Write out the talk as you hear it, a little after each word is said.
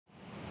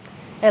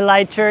Hey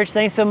Light Church,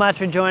 thanks so much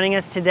for joining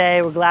us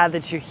today. We're glad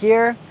that you're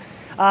here.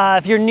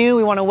 If you're new,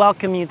 we want to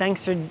welcome you.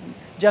 Thanks for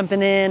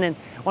jumping in, and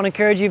I want to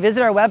encourage you,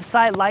 visit our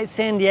website,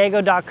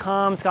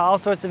 lightsandiego.com. It's got all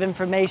sorts of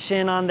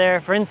information on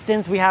there. For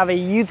instance, we have a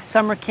youth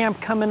summer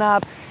camp coming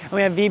up, and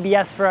we have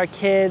VBS for our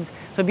kids.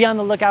 So be on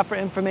the lookout for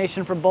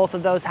information for both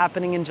of those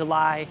happening in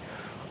July.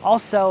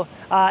 Also,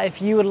 if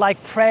you would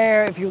like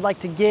prayer, if you would like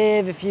to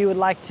give, if you would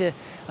like to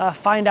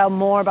find out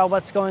more about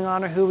what's going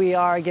on or who we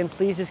are, again,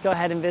 please just go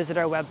ahead and visit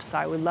our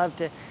website. We'd love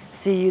to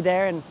see you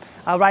there. And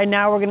right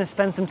now we're going to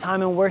spend some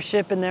time in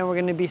worship, and then we're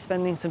going to be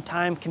spending some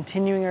time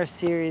continuing our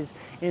series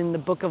in the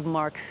book of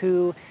Mark,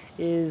 Who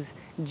is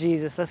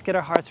Jesus? Let's get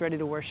our hearts ready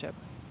to worship.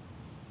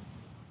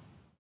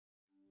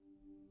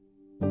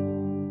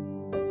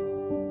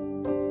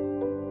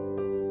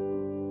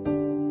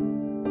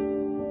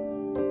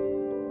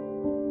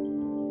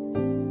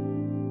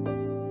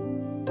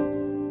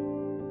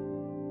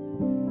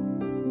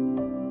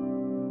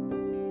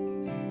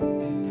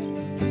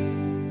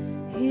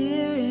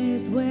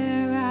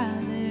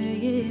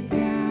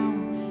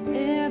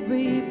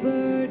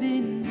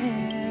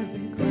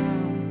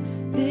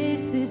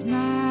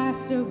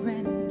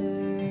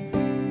 Surrender.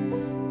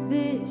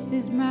 This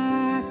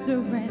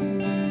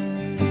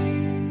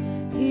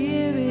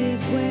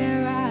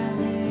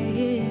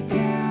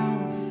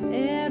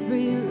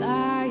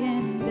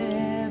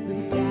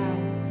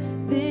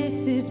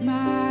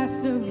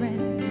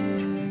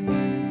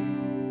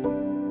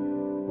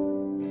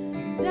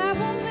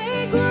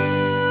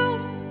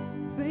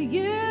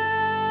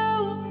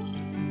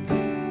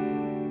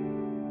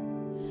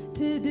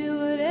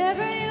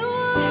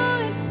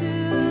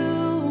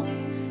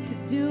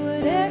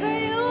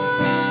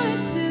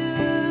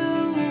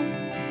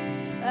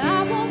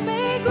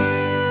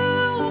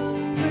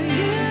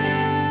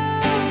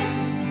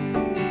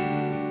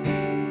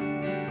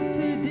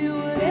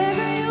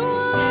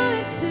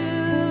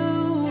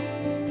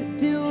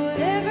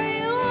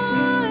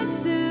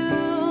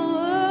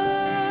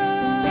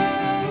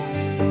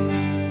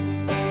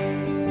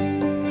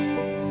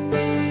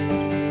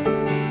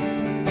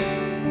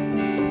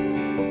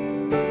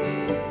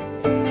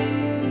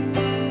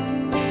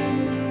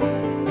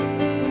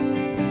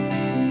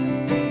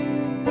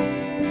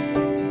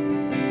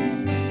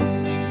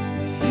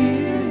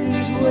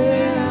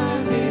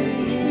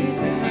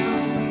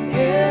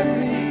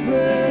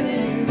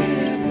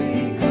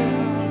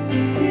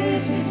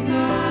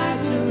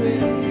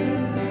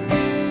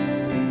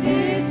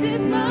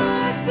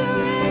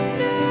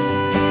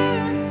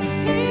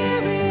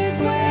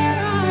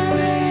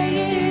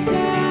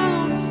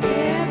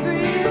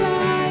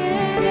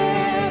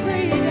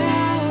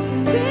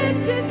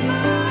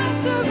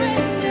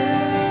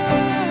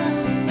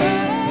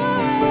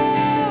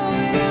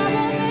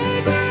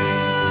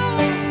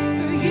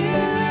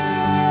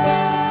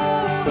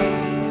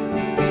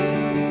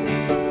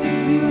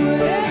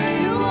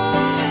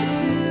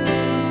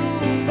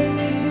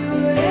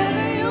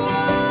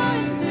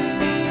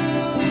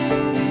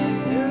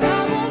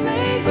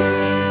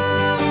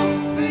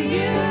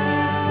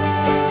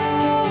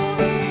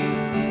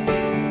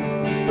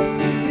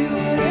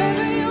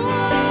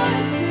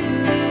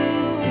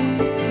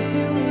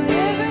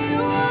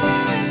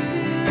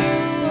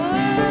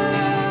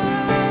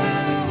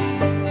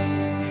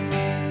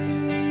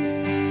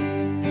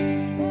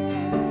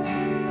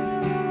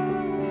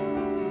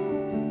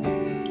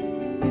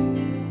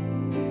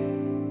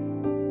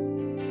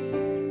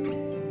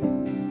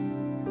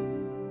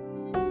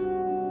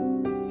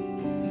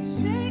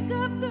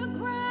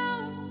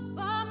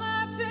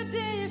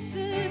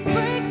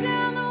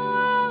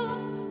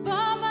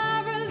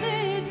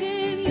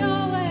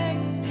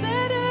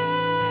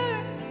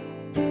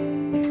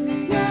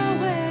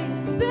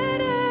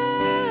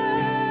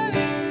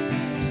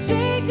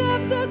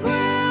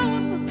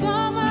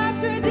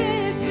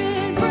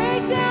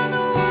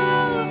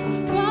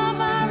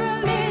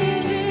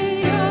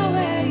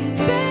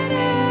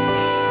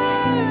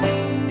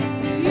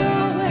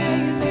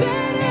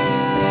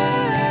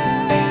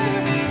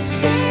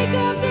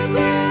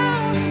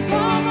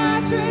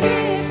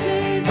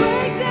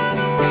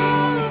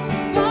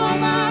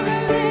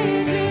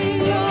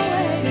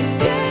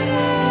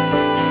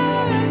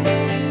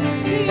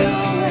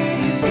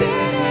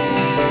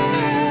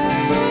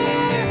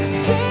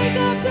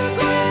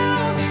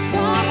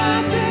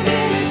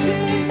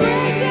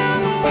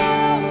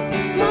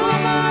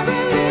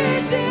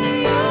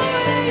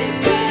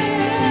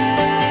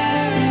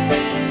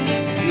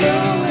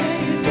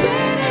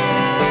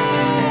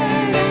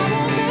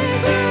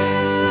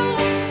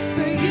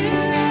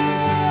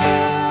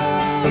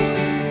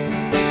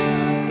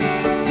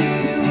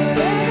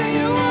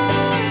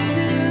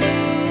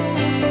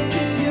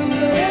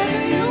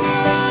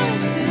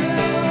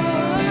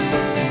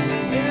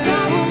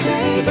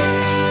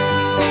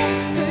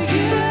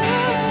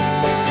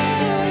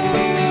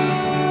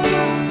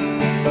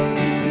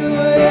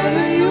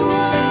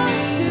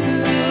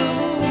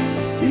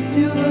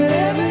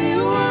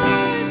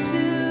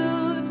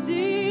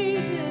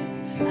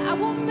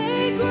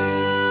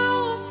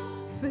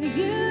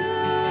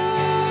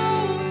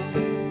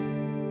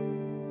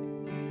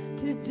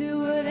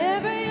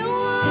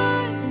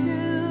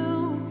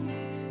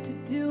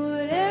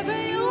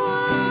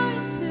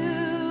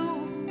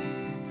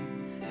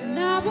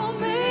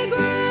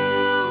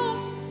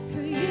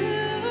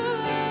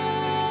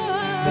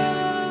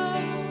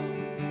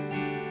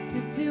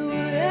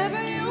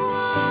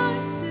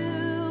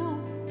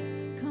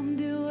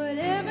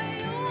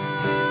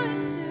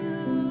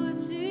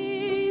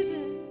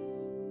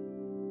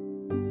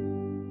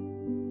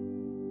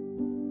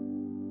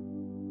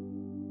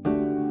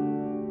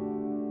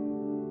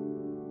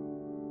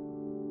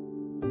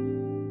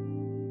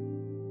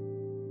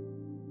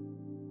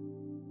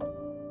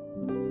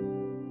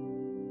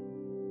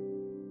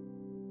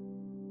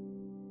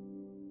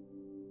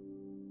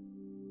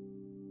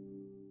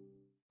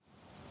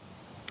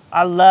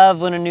I love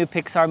when a new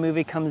Pixar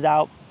movie comes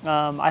out.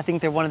 I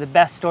think they're one of the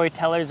best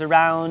storytellers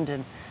around,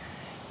 and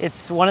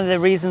it's one of the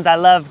reasons I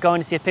love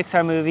going to see a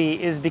Pixar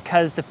movie is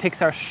because the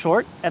Pixar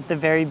short at the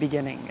very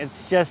beginning.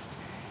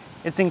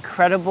 It's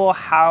incredible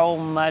how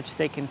much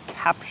they can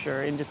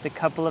capture in just a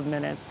couple of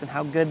minutes and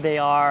how good they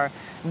are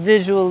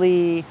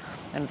visually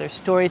and their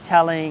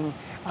storytelling.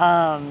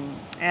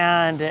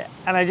 And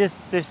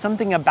there's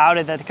something about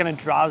it that kind of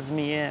draws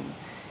me in.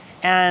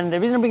 And the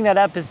reason I bring that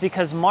up is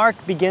because Mark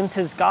begins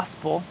his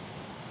gospel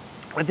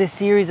with this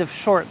series of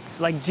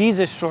shorts, like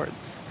Jesus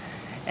shorts.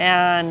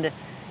 And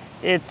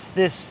it's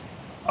this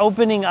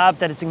opening up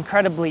that it's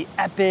incredibly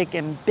epic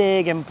and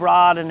big and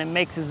broad, and it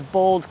makes this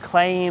bold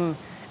claim.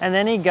 And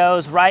then he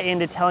goes right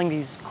into telling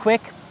these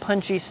quick,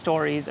 punchy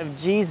stories of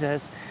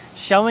Jesus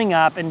showing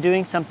up and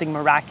doing something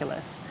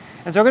miraculous.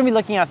 And so we're going to be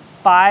looking at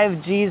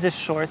 5 Jesus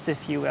shorts,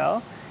 if you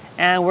will.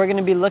 And we're going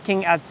to be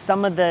looking at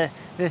some of the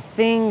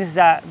things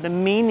the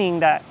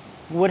meaning that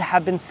would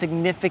have been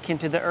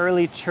significant to the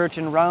early church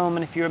in Rome.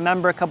 And if you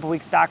remember a couple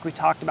weeks back, we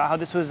talked about how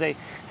this was a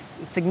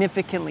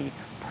significantly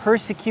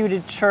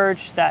persecuted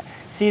church, that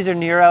Caesar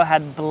Nero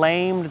had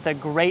blamed the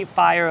Great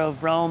Fire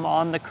of Rome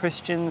on the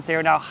Christians. They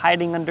were now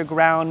hiding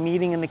underground,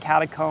 meeting in the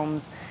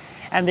catacombs,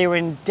 and they were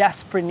in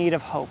desperate need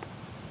of hope.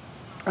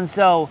 And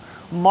so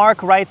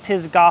Mark writes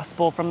his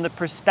gospel from the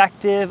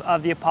perspective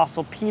of the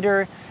Apostle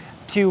Peter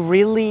to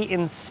really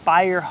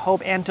inspire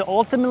hope and to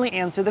ultimately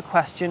answer the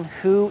question,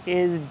 who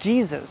is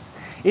Jesus?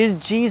 Is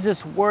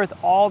Jesus worth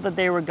all that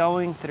they were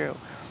going through?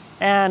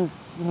 And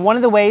one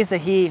of the ways that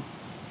he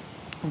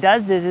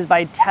does this is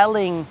by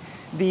telling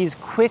these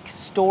quick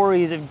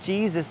stories of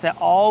Jesus that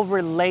all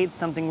relate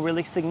something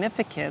really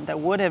significant that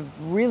would have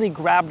really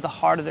grabbed the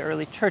heart of the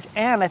early church.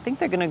 And I think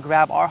they're going to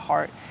grab our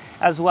heart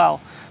as well.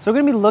 So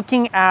we're going to be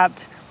looking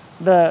at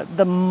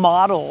the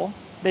model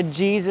that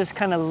Jesus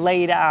kind of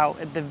laid out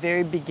at the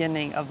very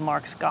beginning of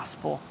Mark's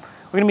gospel.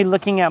 We're going to be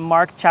looking at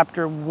Mark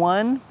chapter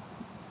 1,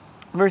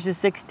 verses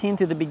 16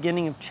 through the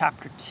beginning of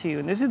chapter 2.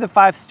 And these are the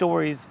 5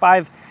 stories,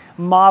 5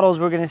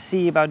 models we're going to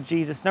see about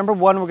Jesus. Number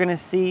 1, we're going to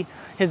see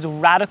his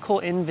radical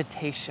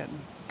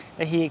invitation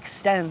that he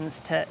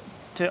extends to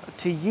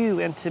you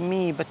and to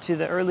me, but to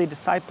the early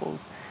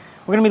disciples.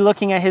 We're going to be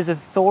looking at his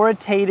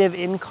authoritative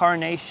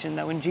incarnation,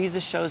 that when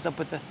Jesus shows up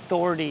with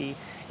authority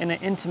in an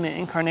intimate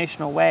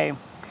incarnational way.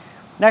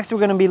 Next, we're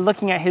going to be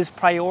looking at his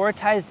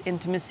prioritized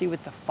intimacy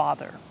with the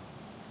Father,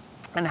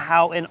 and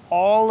how in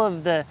all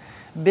of the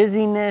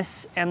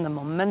busyness and the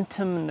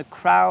momentum and the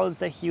crowds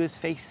that he was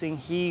facing,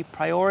 he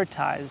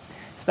prioritized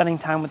spending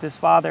time with his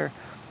Father.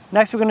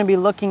 Next, we're going to be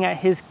looking at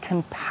his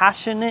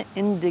compassionate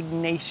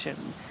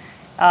indignation,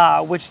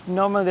 which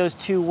normally those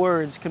 2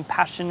 words,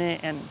 compassionate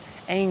and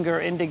anger,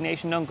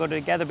 indignation, don't go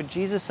together, but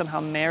Jesus somehow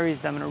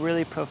marries them in a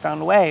really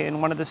profound way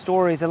in one of the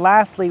stories. And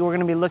lastly, we're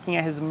going to be looking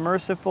at his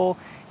merciful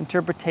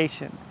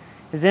interpretation,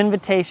 his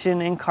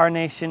invitation,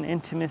 incarnation,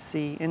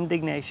 intimacy,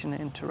 indignation,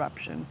 and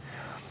interruption.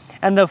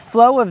 And the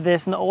flow of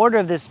this and the order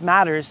of this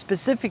matters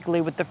specifically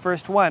with the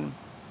first one.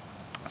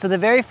 So the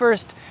very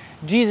first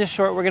Jesus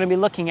short we're going to be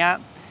looking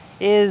at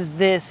is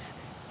this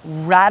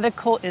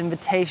radical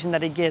invitation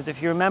that he gives.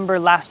 If you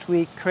remember last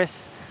week,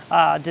 Chris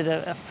did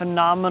a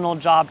phenomenal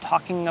job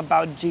talking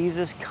about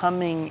Jesus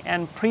coming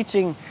and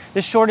preaching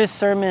the shortest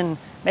sermon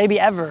maybe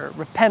ever.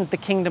 Repent, the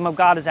kingdom of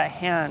God is at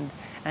hand.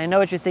 And I know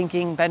what you're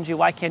thinking, Benji,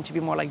 why can't you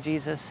be more like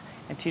Jesus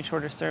and teach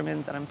shorter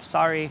sermons? And I'm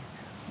sorry,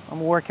 I'm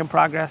a work in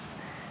progress.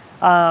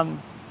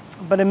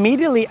 But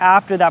immediately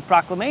after that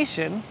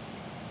proclamation,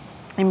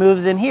 he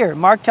moves in here.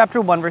 Mark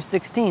chapter 1, verse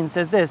 16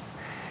 says this: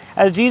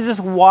 As Jesus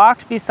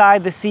walked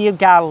beside the Sea of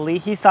Galilee,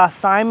 he saw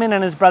Simon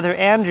and his brother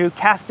Andrew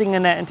casting a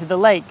net into the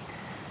lake,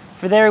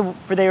 for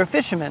they were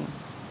fishermen.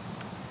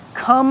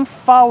 Come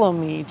follow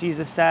me,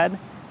 Jesus said,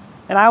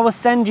 and I will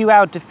send you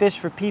out to fish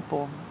for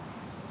people.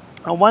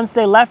 And once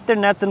they left their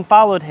nets and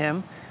followed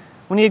him,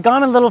 when he had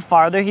gone a little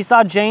farther, he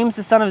saw James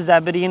the son of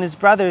Zebedee and his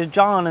brother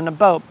John in a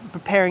boat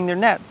preparing their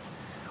nets.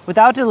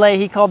 Without delay,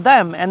 he called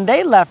them, and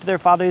they left their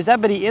father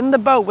Zebedee in the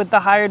boat with the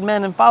hired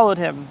men and followed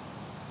him.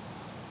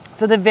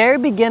 So the very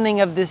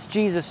beginning of this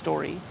Jesus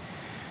story,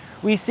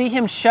 we see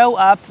him show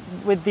up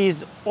with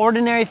these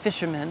ordinary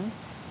fishermen,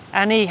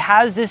 and he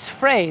has this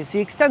phrase, he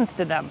extends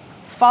to them,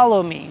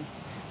 follow me.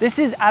 This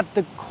is at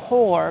the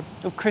core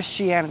of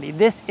Christianity,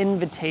 this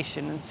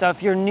invitation. And so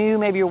if you're new,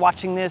 maybe you're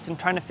watching this and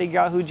trying to figure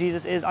out who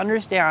Jesus is,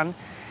 understand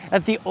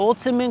that the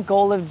ultimate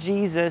goal of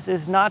Jesus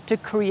is not to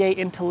create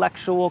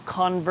intellectual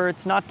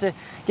converts, not to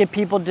get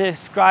people to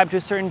ascribe to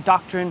a certain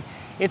doctrine.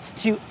 It's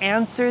to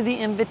answer the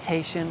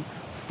invitation,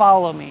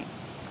 follow me.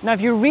 Now,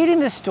 if you're reading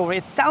this story,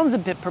 it sounds a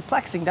bit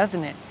perplexing,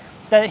 doesn't it?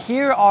 That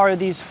here are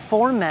these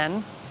 4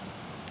 men,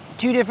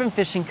 2 different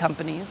fishing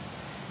companies,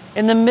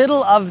 in the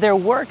middle of their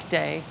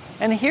workday,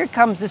 and here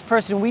comes this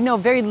person we know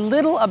very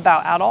little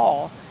about at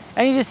all,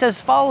 and he just says,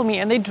 follow me,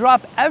 and they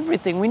drop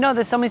everything. We know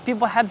that some of these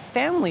people had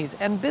families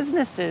and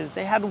businesses,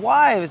 they had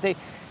wives,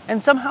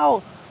 and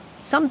somehow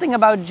something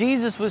about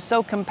Jesus was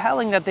so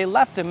compelling that they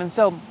left him. And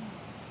so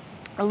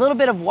a little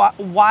bit of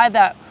why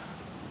that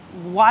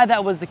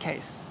was the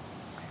case.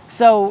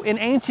 So in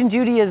ancient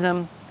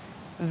Judaism,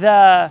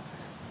 the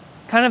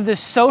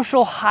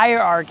social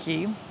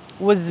hierarchy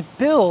was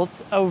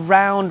built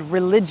around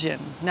religion.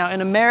 Now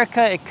in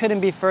America, it couldn't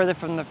be further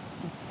from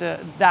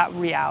that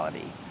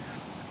reality.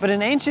 But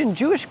in ancient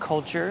Jewish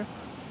culture,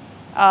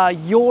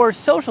 your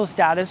social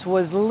status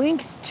was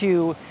linked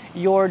to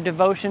your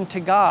devotion to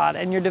God,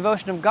 and your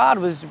devotion of God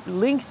was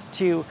linked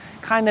to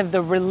kind of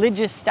the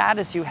religious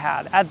status you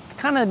had. At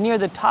kind of near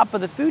the top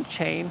of the food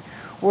chain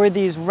were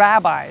these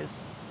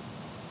rabbis.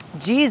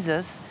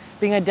 Jesus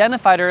being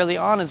identified early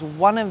on as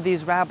one of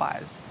these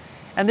rabbis.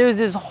 And there was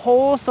this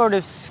whole sort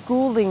of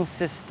schooling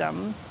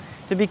system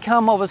to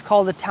become what was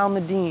called a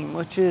Talmudim,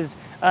 which is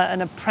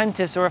an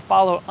apprentice or a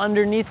follower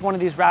underneath one of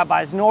these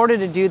rabbis. In order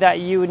to do that,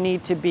 you would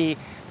need to be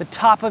the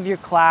top of your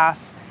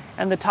class,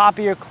 and the top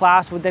of your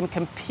class would then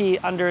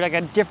compete under like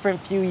a different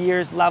few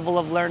years level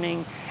of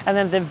learning. And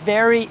then at the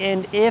very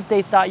end, if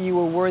they thought you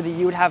were worthy,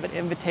 you would have an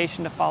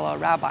invitation to follow a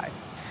rabbi.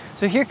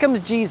 So here comes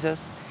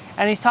Jesus,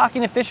 and he's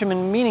talking to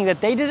fishermen, meaning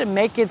that they didn't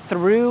make it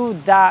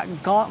through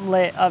that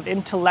gauntlet of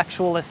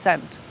intellectual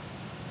ascent.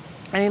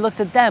 And he looks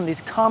at them,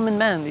 these common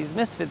men, these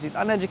misfits, these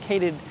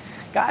uneducated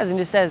guys, and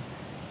just says,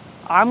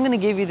 I'm going to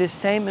give you the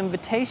same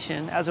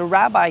invitation as a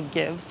rabbi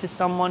gives to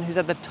someone who's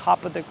at the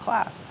top of their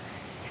class.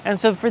 And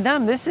so for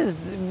them, this is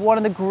one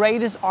of the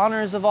greatest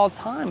honors of all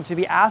time, to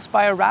be asked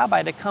by a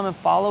rabbi to come and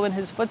follow in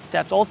his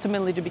footsteps,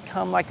 ultimately to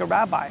become like a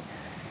rabbi.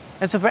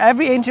 And so for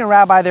every ancient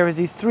rabbi, there was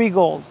these three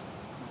goals: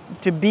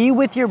 to be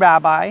with your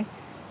rabbi,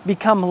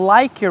 become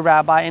like your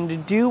rabbi, and to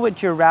do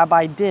what your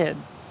rabbi did.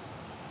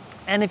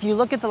 And if you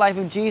look at the life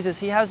of Jesus,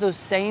 he has those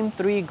same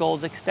three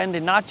goals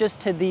extended, not just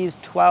to these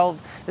 12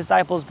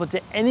 disciples, but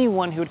to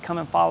anyone who would come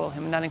and follow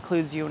him, and that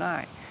includes you and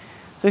I.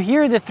 So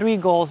here are the three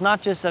goals,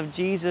 not just of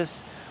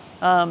Jesus,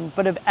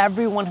 but of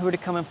everyone who were to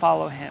come and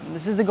follow him.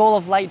 This is the goal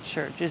of Light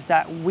Church, is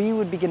that we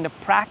would begin to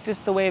practice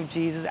the way of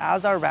Jesus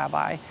as our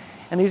rabbi.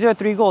 And these are our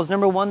three goals.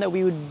 Number one, that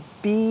we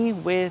would be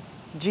with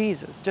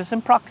Jesus, just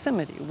in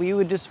proximity. We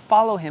would just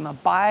follow him,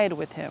 abide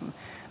with him.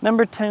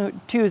 Number two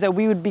is that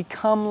we would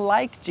become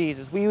like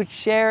Jesus. We would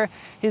share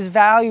his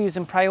values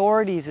and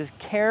priorities, his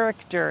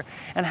character,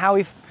 and how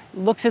he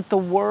looks at the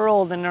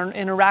world and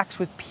interacts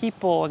with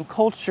people and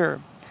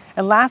culture.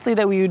 And lastly,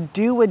 that we would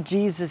do what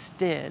Jesus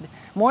did.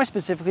 More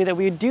specifically, that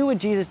we would do what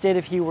Jesus did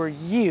if he were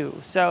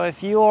you. So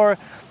if you are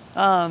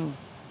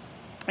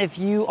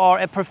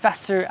a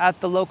professor at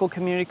the local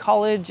community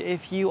college,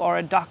 if you are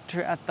a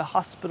doctor at the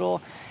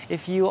hospital,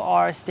 if you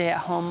are a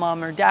stay-at-home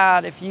mom or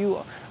dad,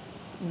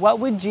 what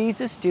would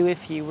Jesus do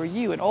if he were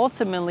you? And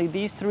ultimately,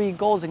 these three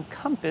goals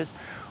encompass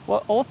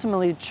what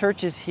ultimately the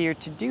church is here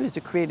to do, is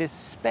to create a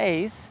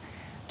space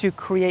to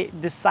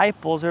create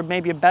disciples, or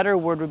maybe a better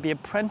word would be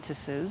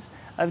apprentices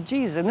of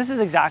Jesus. And this is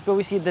exactly what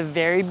we see at the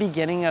very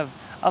beginning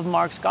of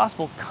Mark's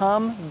gospel.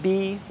 Come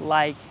be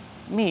like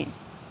me.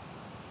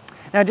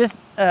 Now, just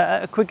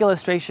a quick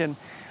illustration.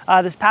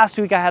 This past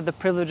week, I had the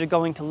privilege of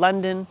going to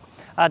London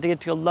to get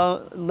to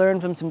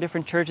learn from some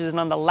different churches. And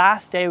on the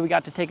last day, we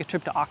got to take a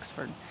trip to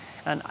Oxford.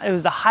 And it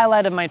was the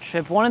highlight of my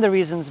trip. One of the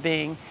reasons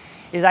being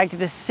is I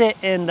get to sit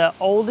in the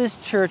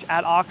oldest church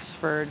at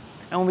Oxford,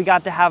 and we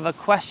got to have a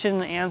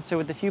question and answer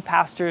with a few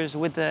pastors,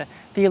 with a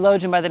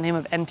theologian by the name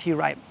of N.T.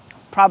 Wright.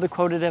 Probably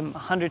quoted him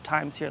 100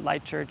 times here at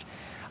Light Church.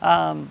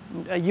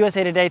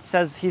 USA Today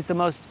says he's the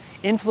most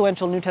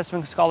influential New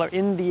Testament scholar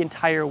in the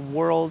entire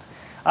world.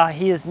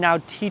 He is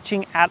now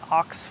teaching at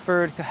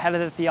Oxford, the head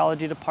of the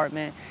theology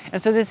department.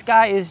 And so this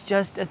guy is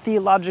just a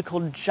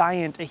theological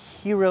giant, a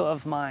hero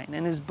of mine.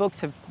 And his books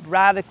have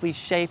radically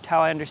shaped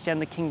how I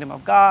understand the kingdom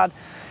of God.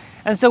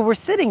 And so we're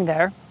sitting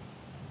there,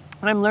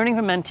 and I'm learning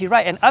from N.T.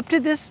 Wright. And up to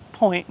this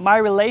point, my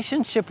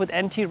relationship with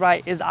N.T.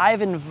 Wright is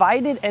I've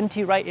invited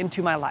N.T. Wright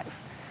into my life.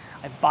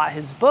 I've bought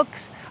his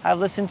books, I've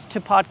listened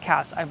to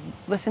podcasts, I've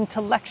listened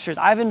to lectures.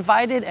 I've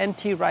invited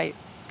N.T. Wright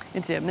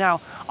into him.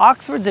 Now,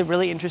 Oxford's a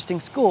really interesting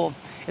school.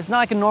 It's not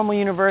like a normal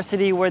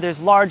university where there's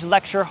large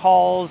lecture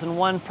halls and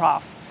one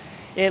prof.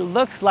 It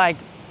looks like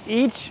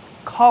each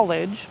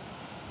college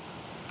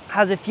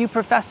has a few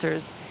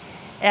professors,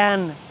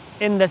 and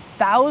in the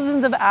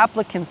thousands of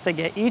applicants they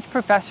get, each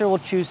professor will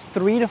choose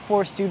 3 to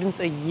 4 students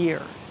a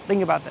year.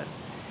 Think about this.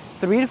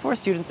 3 to 4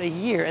 students a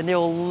year, and they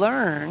will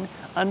learn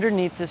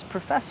underneath this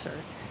professor.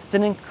 It's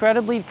an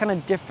incredibly kind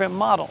of different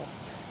model.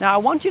 Now, I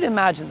want you to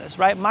imagine this,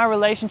 right? My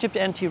relationship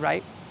to N.T.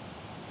 Wright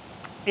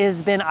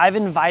has been, I've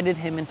invited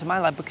him into my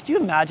life. But could you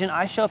imagine,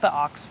 I show up at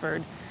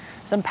Oxford,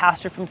 some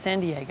pastor from San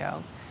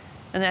Diego,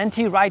 and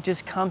N.T. Wright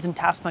just comes and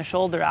taps my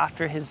shoulder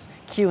after his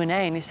Q&A,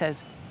 and he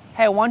says,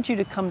 hey, I want you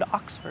to come to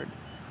Oxford.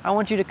 I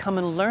want you to come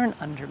and learn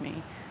under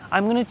me.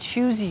 I'm going to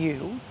choose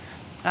you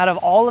out of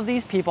all of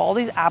these people, all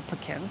these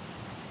applicants,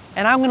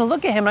 and I'm going to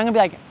look at him and I'm going to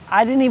be like,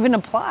 I didn't even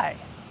apply.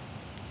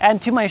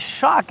 And to my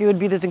shock, it would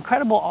be this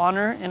incredible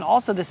honor and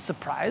also this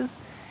surprise.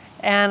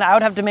 And I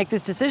would have to make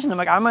this decision. I'm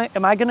like,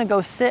 am I going to go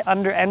sit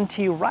under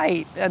N.T.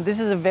 Wright? And this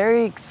is a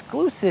very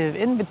exclusive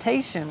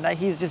invitation that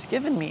he's just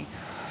given me.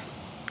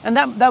 And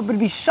that would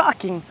be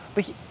shocking,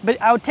 but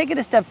I would take it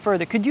a step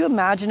further. Could you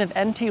imagine if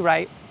N.T.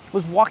 Wright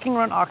was walking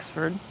around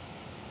Oxford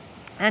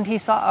and he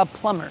saw a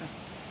plumber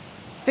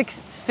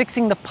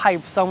fixing the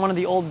pipes on one of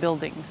the old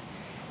buildings.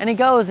 And he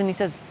goes and he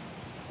says,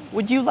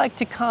 "Would you like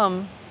to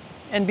come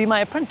and be my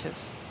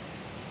apprentice?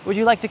 Would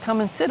you like to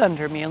come and sit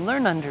under me and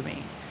learn under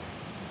me?"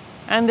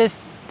 And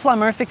this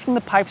plumber fixing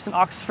the pipes in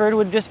Oxford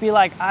would just be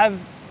like, I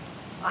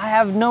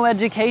have no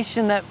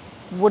education that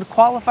would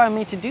qualify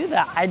me to do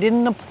that. I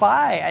didn't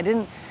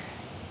apply.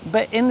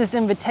 But in this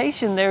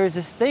invitation, there is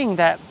this thing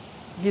that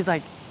he's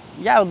like,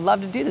 yeah, I would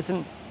love to do this.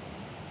 And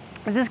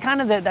it's this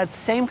kind of that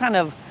same kind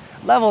of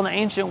level in the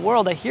ancient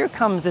world, that here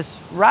comes this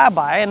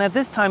rabbi, and at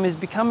this time is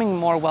becoming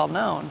more well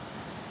known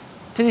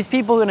to these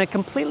people in a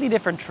completely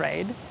different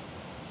trade.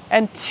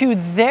 And to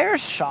their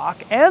shock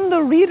and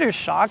the reader's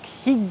shock,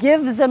 he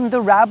gives them the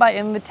rabbi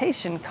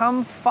invitation,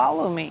 "Come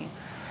follow me."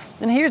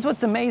 And here's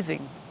what's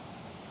amazing.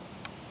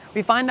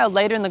 We find out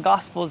later in the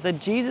Gospels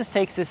that Jesus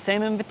takes this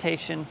same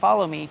invitation,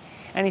 "Follow me,"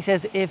 and he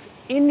says, "If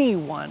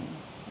anyone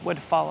would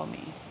follow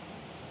me."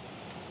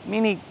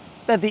 Meaning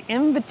that the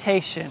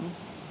invitation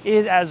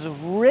is as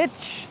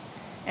rich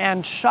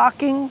and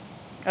shocking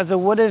as it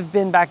would have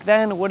been back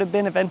then. It would have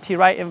been if N.T.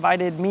 Wright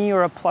invited me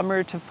or a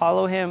plumber to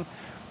follow him.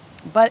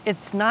 But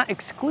it's not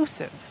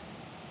exclusive.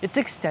 It's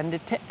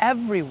extended to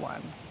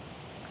everyone.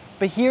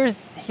 But here's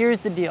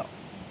the deal.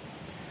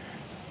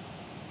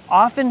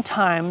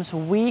 Oftentimes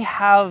we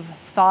have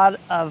thought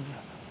of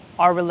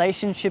our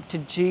relationship to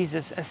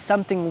Jesus as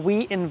something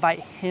we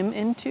invite him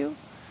into,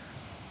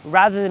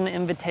 rather than an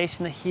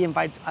invitation that he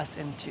invites us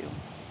into.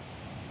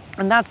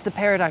 And that's the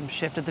paradigm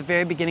shift at the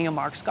very beginning of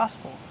Mark's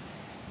gospel.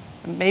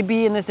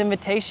 Maybe in this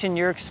invitation,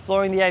 you're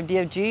exploring the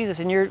idea of Jesus,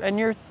 and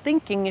you're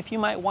thinking if you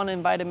might want to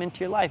invite him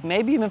into your life.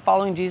 Maybe you've been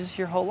following Jesus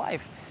your whole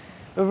life.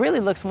 But it really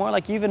looks more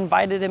like you've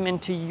invited him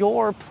into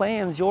your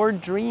plans, your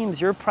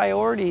dreams, your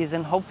priorities,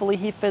 and hopefully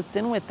he fits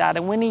in with that.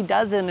 And when he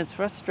doesn't, it's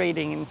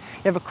frustrating, and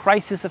you have a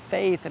crisis of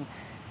faith.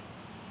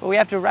 But we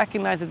have to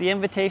recognize that the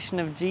invitation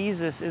of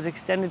Jesus is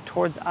extended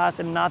towards us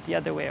and not the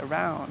other way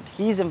around.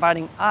 He's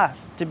inviting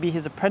us to be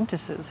his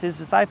apprentices, his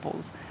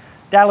disciples.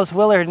 Dallas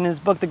Willard, in his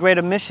book, The Great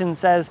Omission,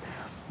 says,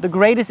 "The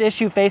greatest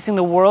issue facing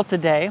the world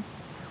today,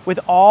 with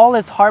all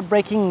its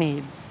heartbreaking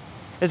needs,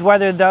 is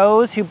whether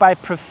those who by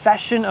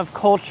profession of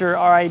culture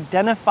are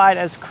identified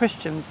as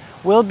Christians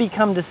will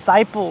become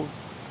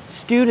disciples,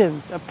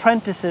 students,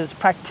 apprentices,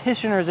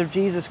 practitioners of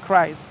Jesus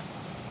Christ,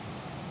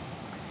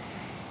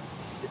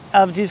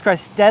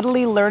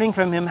 steadily learning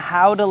from him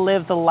how to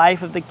live the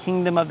life of the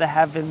kingdom of the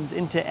heavens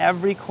into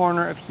every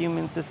corner of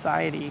human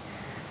society."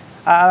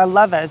 I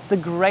love that. It's the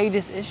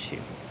greatest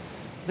issue.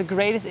 It's the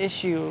greatest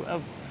issue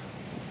of,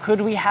 could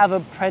we have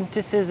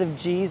apprentices of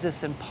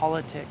Jesus in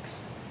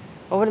politics?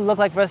 What would it look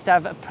like for us to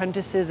have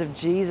apprentices of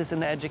Jesus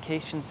in the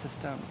education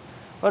system?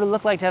 What would it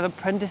look like to have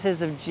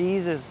apprentices of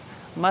Jesus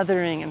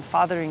mothering and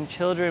fathering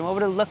children? What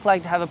would it look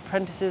like to have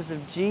apprentices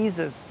of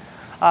Jesus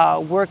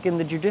work in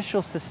the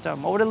judicial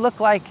system? What would it look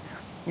like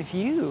if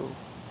you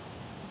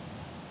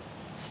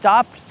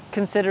stopped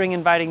considering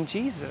inviting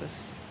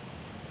Jesus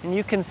and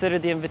you consider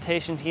the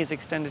invitation he's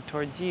extended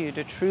towards you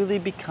to truly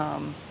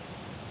become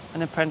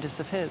an apprentice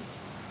of his?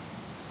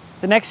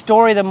 The next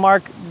story that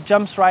Mark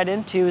jumps right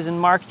into is in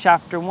Mark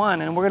chapter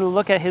 1, and we're going to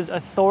look at his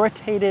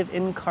authoritative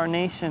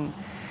incarnation.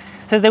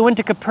 It says, "They went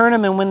to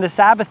Capernaum, and when the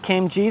Sabbath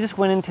came, Jesus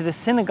went into the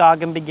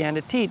synagogue and began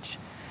to teach.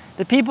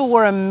 The people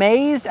were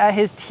amazed at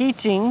his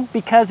teaching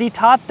because he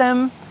taught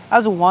them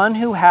as one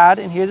who had,"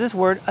 and here's this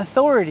word,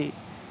 "authority,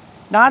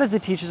 not as the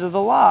teachers of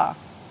the law.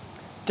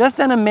 Just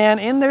then a man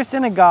in their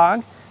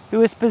synagogue who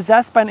was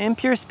possessed by an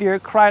impure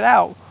spirit cried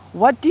out,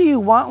 'What do you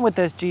want with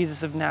us,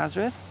 Jesus of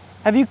Nazareth?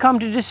 Have you come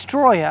to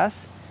destroy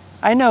us?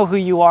 I know who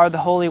you are, the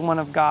Holy One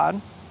of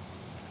God.'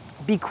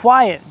 'Be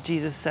quiet,'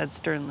 Jesus said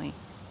sternly.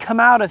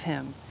 'Come out of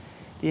him.'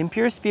 The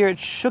impure spirit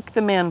shook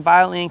the man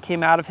violently and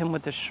came out of him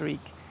with a shriek.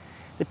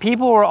 The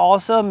people were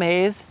also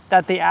amazed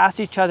that they asked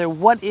each other,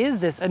 'What is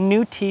this? A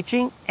new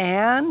teaching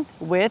and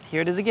with,'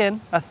 here it is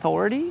again,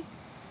 'authority?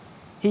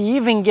 He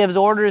even gives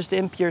orders to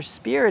impure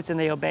spirits and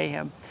they obey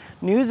him.'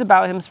 News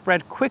about him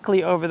spread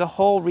quickly over the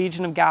whole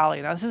region of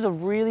Galilee." Now, this is a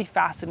really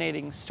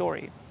fascinating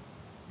story.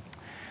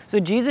 So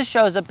Jesus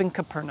shows up in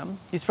Capernaum.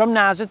 He's from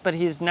Nazareth, but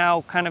he's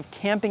now kind of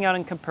camping out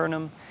in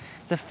Capernaum.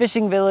 It's a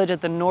fishing village at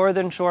the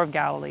northern shore of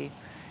Galilee.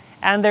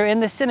 And they're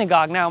in the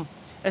synagogue. Now,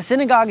 a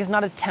synagogue is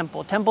not a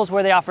temple. Temples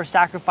where they offer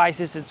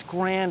sacrifices, it's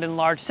grand and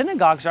large.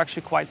 Synagogues are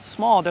actually quite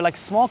small. They're like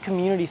small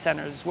community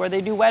centers where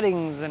they do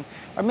weddings and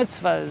bar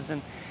mitzvahs.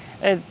 And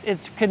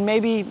it could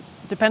maybe,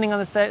 depending on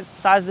the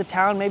size of the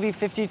town, maybe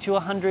 50 to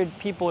 100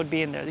 people would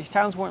be in there. These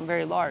towns weren't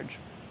very large.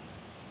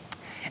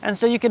 And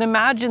so you can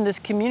imagine this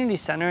community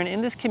center, and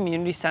in this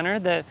community center,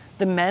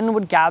 the men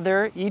would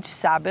gather each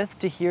Sabbath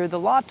to hear the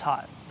law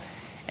taught.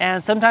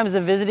 And sometimes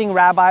the visiting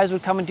rabbis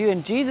would come and do,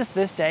 and Jesus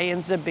this day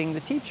ends up being the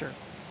teacher.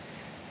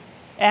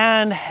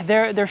 And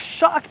they're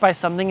shocked by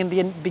something in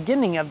the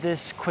beginning of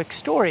this quick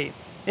story,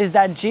 is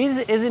that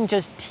Jesus isn't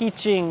just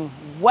teaching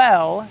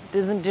well,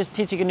 isn't just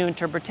teaching a new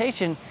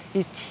interpretation,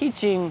 he's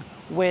teaching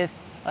with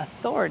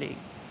authority.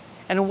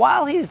 And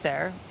while he's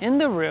there in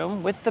the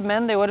room with the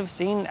men they would have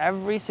seen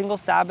every single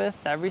Sabbath,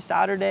 every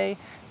Saturday,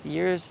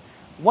 years,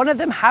 one of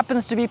them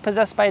happens to be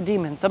possessed by a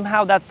demon.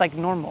 Somehow that's like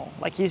normal.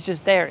 Like he's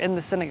just there in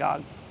the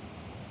synagogue.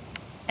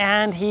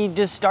 And he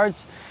just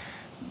starts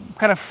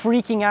kind of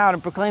freaking out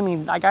and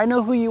proclaiming, like, I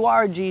know who you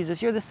are,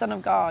 Jesus. You're the Son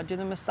of God. You're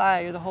the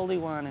Messiah. You're the Holy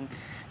One. And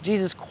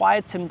Jesus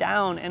quiets him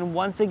down. And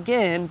once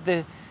again,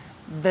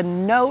 the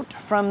note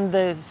from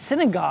the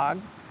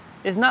synagogue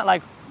is not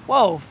like,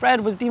 whoa,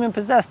 Fred was demon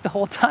possessed the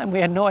whole time. We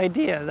had no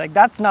idea. Like,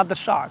 that's not the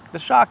shock. The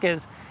shock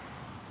is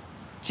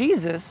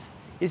Jesus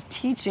is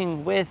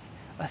teaching with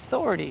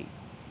authority.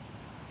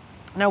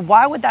 Now,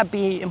 why would that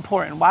be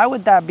important? Why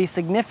would that be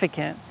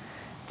significant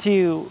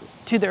to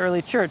the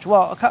early church?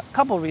 Well, a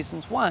couple of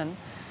reasons. One,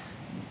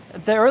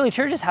 the early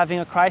church is having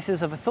a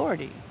crisis of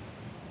authority.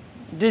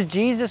 Does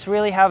Jesus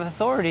really have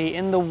authority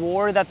in the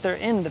war that they're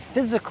in, the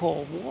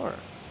physical war?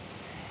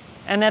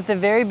 And at the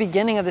very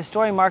beginning of the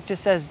story, Mark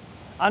just says,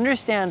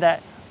 understand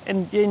that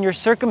in your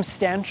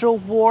circumstantial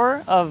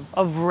war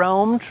of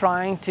Rome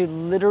trying to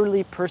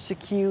literally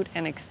persecute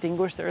and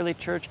extinguish the early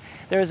church,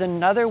 there is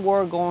another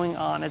war going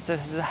on. It's a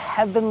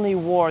heavenly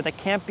war that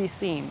can't be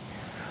seen.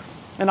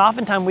 And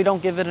oftentimes we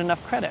don't give it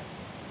enough credit.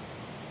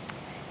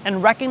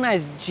 And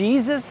recognize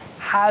Jesus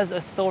has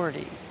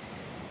authority.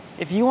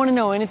 If you want to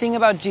know anything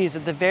about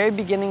Jesus, at the very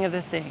beginning of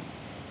the thing,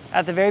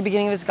 at the very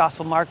beginning of his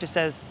gospel, Mark just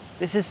says,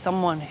 this is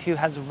someone who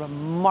has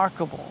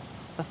remarkable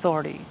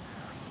authority.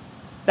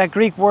 That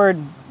Greek word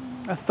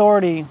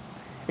authority,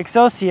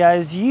 exousia,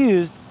 is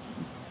used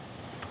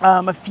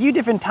a few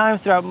different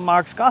times throughout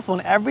Mark's gospel,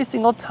 and every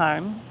single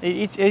time,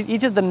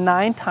 each of the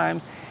 9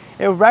 times,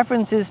 it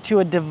references to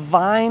a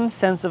divine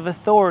sense of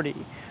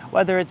authority.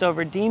 Whether it's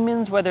over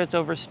demons, whether it's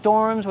over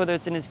storms, whether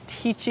it's in his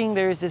teaching,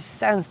 there is this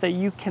sense that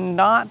you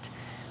cannot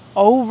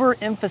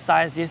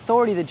overemphasize the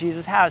authority that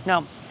Jesus has.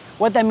 Now,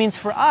 what that means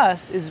for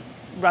us is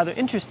rather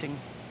interesting,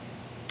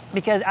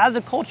 because as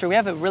a culture, we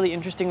have a really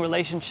interesting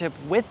relationship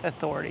with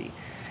authority.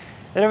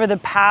 That over the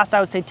past, I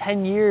would say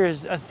 10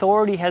 years,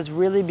 authority has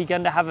really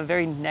begun to have a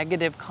very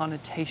negative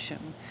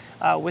connotation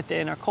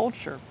within our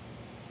culture.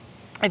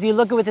 If you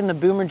look at within the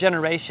boomer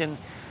generation,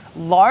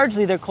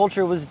 largely their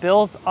culture was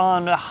built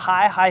on a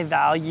high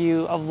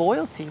value of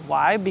loyalty.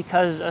 Why?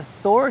 Because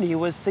authority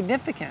was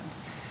significant.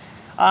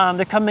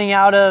 They're coming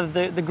out of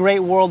the Great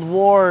World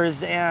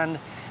Wars, and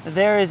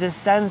there is a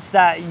sense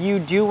that you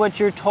do what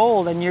you're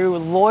told, and you're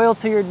loyal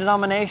to your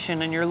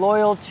denomination, and you're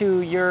loyal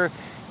to your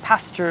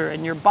pastor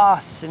and your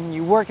boss, and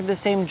you work at the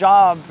same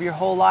job your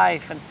whole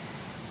life. And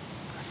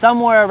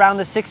somewhere around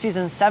the 60s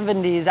and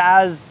 70s,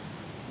 as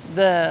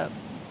the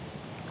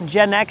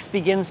Gen X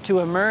begins to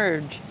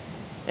emerge,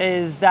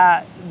 is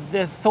that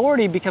the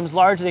authority becomes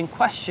largely in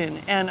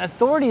question, and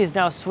authority is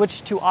now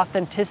switched to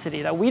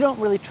authenticity, that we don't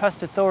really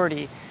trust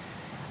authority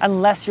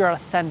unless you're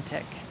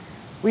authentic.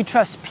 We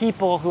trust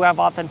people who have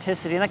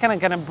authenticity, and that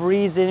kind of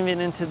breeds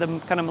even into the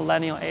kind of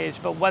millennial age.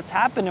 But what's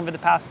happened over the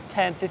past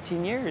 10,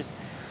 15 years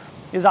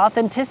is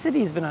authenticity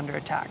has been under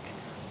attack.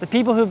 The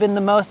people who've been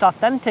the most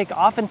authentic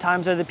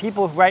oftentimes are the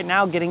people right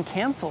now getting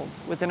canceled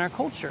within our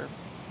culture.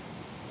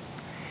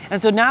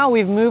 And so now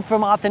we've moved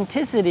from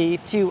authenticity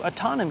to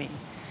autonomy.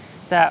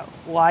 That,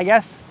 well, I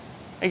guess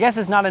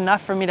it's not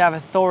enough for me to have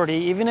authority.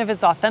 Even if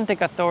it's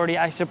authentic authority,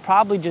 I should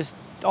probably just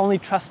only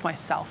trust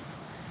myself.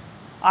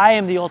 I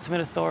am the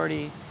ultimate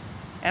authority,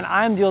 and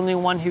I'm the only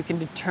one who can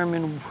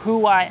determine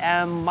who I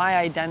am, my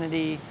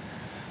identity.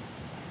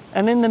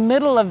 And in the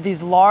middle of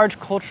these large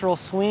cultural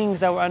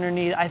swings that we're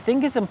underneath, I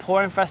think it's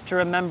important for us to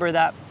remember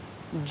that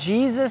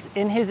Jesus,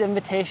 in his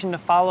invitation to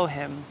follow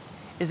him,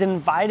 is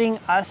inviting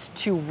us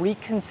to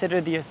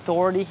reconsider the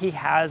authority he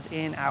has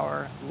in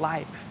our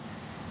life.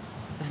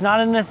 It's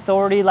not an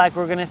authority like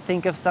we're going to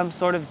think of some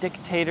sort of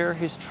dictator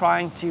who's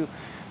trying to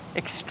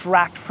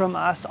extract from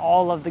us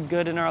all of the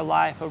good in our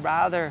life, but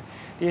rather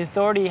the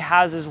authority he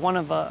has is one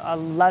of a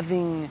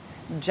loving,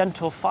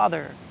 gentle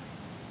father,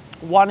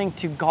 wanting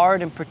to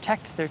guard and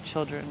protect their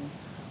children,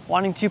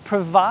 wanting to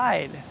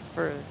provide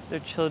for their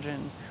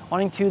children,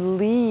 wanting to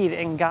lead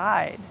and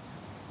guide.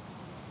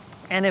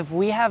 And if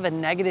we have a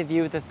negative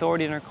view of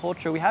authority in our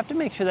culture, we have to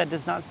make sure that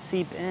does not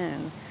seep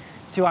in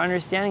to our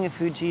understanding of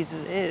who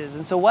Jesus is.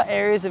 And so what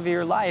areas of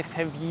your life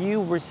have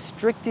you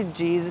restricted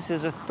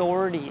Jesus'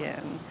 authority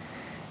in,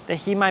 that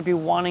he might be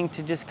wanting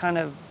to just kind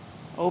of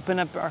open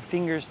up our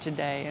fingers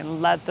today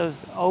and let the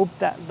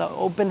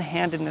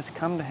open-handedness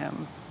come to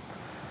him?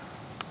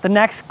 The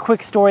next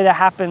quick story that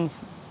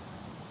happens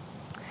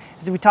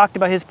is we talked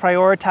about his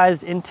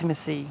prioritized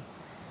intimacy.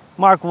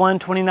 Mark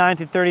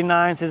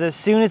 1:29-39 says, as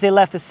soon as they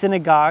left the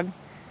synagogue,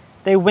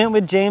 they went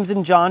with James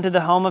and John to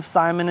the home of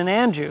Simon and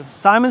Andrew.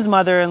 Simon's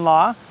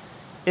mother-in-law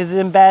is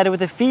in bed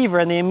with a fever,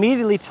 and they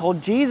immediately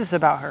told Jesus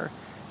about her.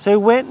 So he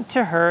went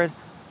to her,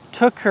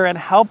 took her, and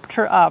helped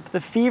her up.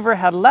 The fever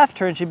had left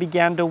her, and she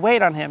began to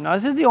wait on him. Now,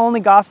 this is the only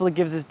gospel that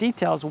gives us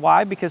details.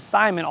 Why? Because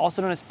Simon,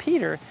 also known as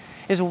Peter,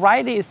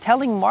 is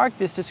telling Mark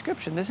this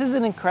description. This is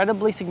an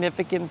incredibly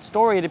significant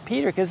story to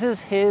Peter because this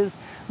is his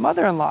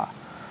mother-in-law.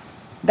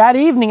 That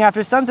evening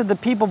after sunset, the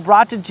people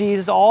brought to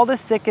Jesus all the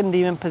sick and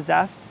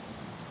demon-possessed.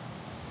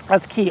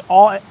 That's key.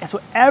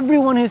 So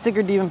everyone who's sick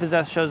or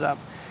demon-possessed shows up.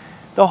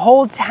 The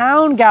whole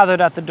town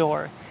gathered at the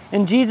door,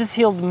 and Jesus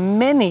healed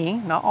many,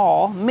 not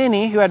all,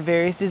 many who had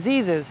various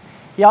diseases.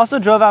 He also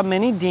drove out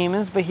many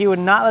demons, but he would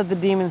not let the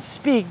demons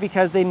speak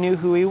because they knew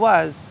who he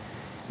was.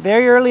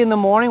 Very early in the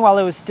morning, while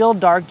it was still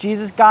dark,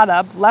 Jesus got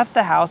up, left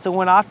the house, and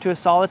went off to a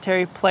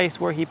solitary place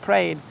where he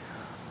prayed.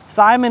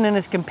 Simon and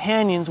his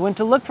companions went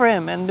to look for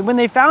him, and when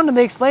they found him,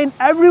 they exclaimed,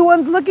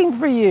 "Everyone's looking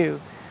for you."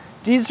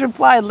 Jesus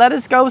replied, "Let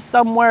us go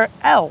somewhere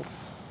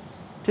else,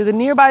 to the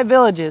nearby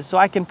villages, so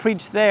I can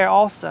preach there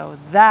also.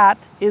 That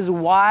is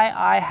why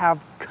I have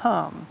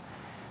come."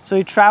 So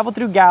he traveled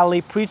through Galilee,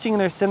 preaching in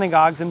their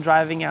synagogues and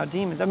driving out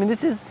demons. I mean,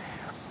 this is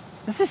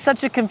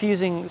such a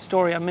confusing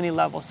story on many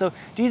levels. So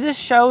Jesus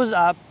shows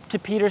up to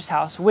Peter's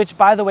house, which,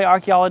 by the way,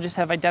 archaeologists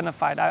have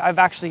identified. I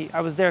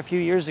was there a few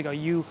years ago.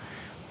 You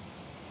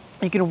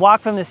can walk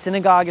from the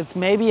synagogue. It's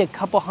maybe a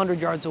couple hundred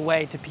yards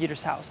away to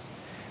Peter's house.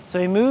 So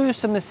he moves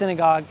from the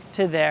synagogue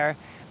to there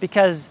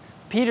because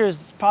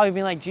Peter's probably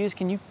being like, "Jesus,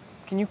 can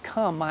you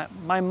come?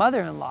 My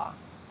mother-in-law,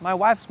 my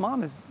wife's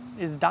mom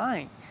is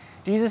dying."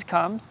 Jesus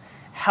comes,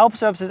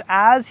 helps her up. Says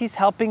as he's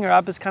helping her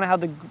up is kind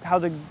of how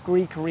the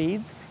Greek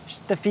reads.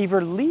 The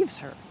fever leaves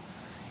her,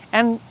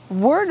 and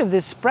word of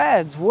this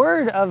spreads.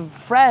 Word of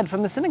Fred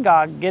from the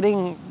synagogue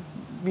getting,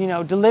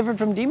 delivered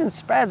from demons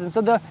spreads, and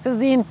so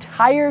the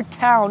entire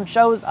town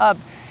shows up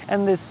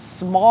in this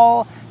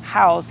small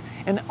house,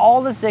 and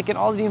all the sick and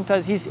all the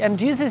demons. And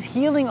Jesus is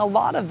healing a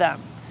lot of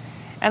them.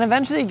 And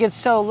eventually it gets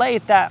so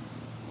late that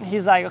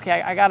he's like,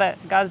 "Okay, I gotta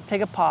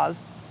take a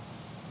pause."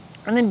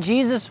 And then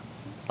Jesus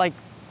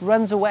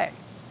runs away.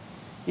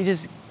 He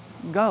just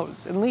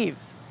goes and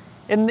leaves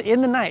in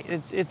the night.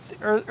 It's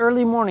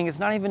early morning. It's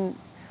not even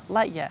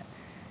light yet,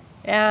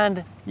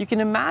 and you can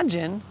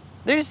imagine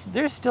there's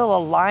still a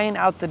line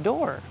out the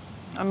door.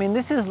 I mean,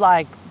 this is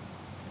like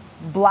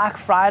Black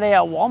Friday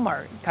at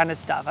Walmart kind of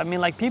stuff. I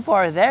mean, people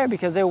are there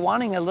because they're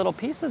wanting a little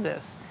piece of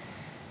this,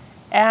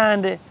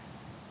 and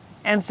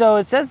so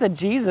it says that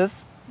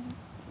Jesus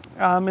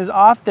is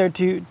off there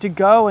to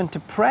go and to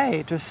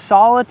pray to a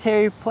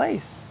solitary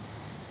place.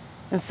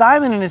 And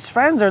Simon and his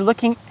friends are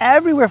looking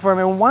everywhere for him.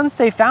 And once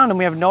they found him,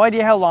 we have no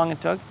idea how long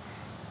it took.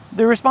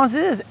 The response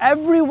is,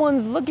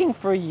 "Everyone's looking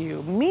for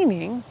you,"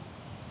 meaning,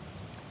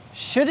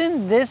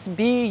 shouldn't this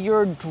be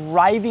your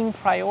driving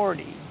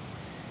priority?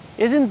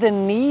 Isn't the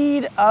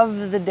need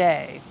of the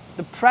day,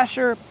 the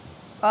pressure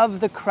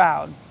of the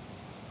crowd,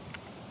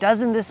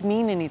 doesn't this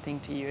mean anything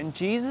to you? And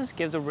Jesus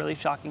gives a really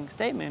shocking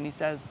statement. He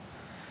says,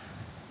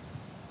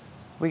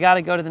 "We got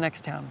to go to the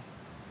next town.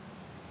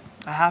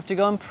 I have to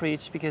go and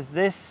preach because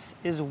this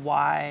is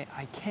why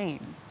I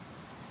came."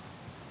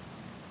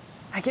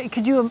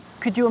 Could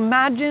you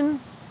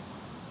imagine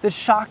the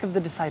shock of the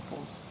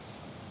disciples?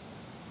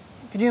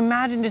 Could you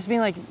imagine just being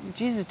like,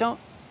 "Jesus, don't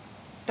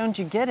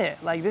you get it?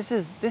 This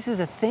is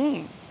a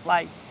thing.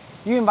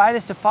 You invite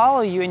us to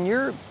follow you, and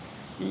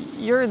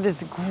you're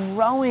this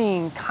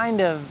growing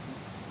kind of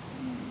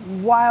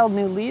wild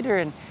new leader.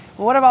 And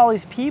what if all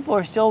these people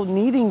are still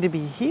needing to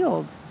be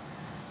healed?"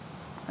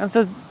 And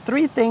so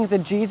 3 things that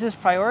Jesus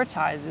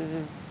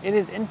prioritizes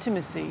is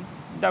intimacy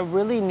that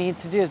really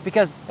needs to do this.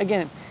 Because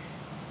again,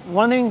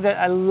 one of the things that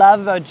I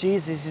love about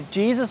Jesus is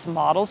Jesus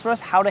models for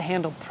us how to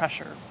handle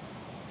pressure.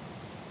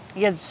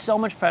 He had so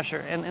much pressure,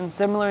 and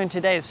similar in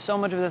today, so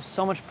much of this,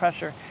 so much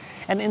pressure.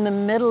 And in the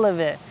middle of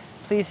it,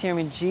 please hear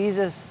me,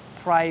 Jesus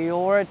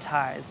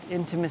prioritized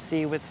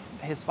intimacy with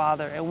his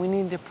Father, and we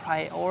need to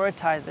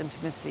prioritize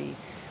intimacy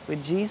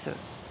with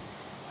Jesus.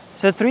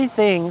 So 3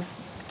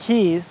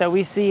 keys that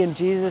we see in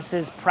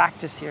Jesus's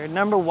practice here.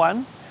 Number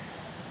 1,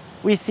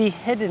 we see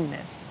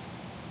hiddenness.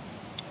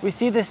 We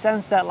see the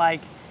sense that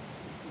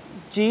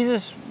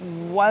Jesus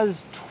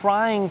was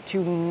trying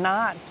to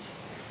not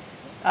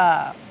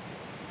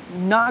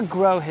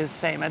grow his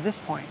fame at this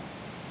point.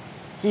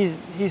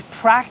 He's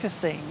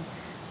practicing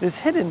this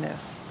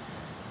hiddenness.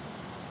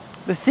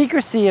 The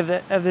secrecy of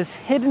this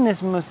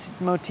hiddenness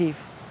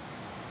motif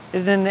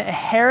is an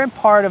inherent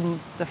part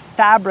of the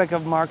fabric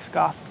of Mark's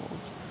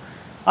Gospels.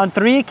 On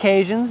 3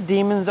 occasions,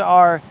 demons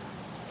are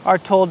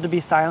told to be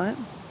silent.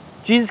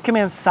 Jesus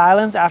commands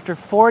silence after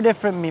 4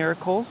 different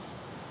miracles.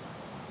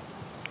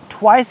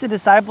 Twice the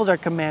disciples are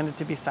commanded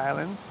to be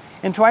silent,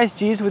 and twice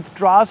Jesus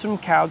withdraws from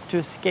crowds to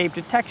escape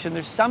detection.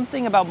 There's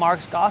something about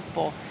Mark's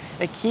Gospel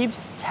that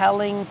keeps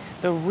telling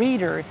the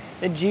reader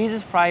that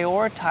Jesus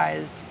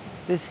prioritized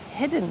this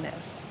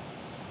hiddenness.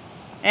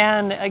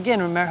 And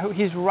again, remember,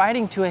 he's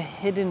writing to a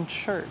hidden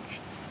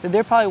church. That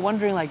they're probably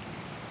wondering,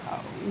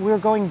 we're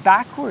going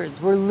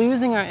backwards, we're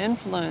losing our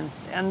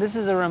influence. And this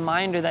is a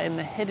reminder that in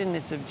the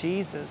hiddenness of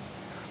Jesus,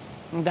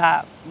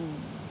 that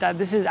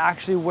this is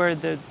actually where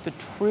the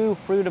true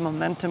fruit of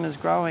momentum is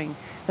growing.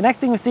 The next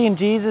thing we see in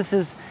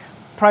Jesus'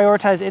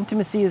 prioritized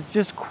intimacy is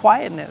just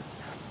quietness.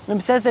 And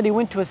it says that he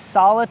went to a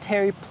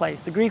solitary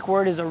place. The Greek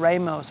word is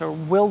eremos, or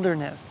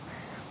wilderness,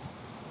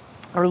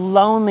 or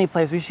lonely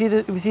place. We see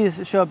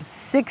this show up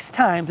 6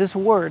 times, this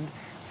word,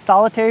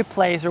 solitary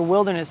place or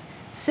wilderness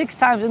 6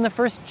 times in the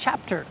first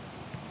chapter.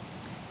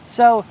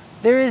 So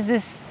there is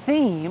this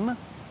theme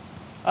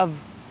of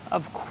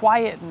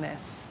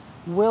quietness,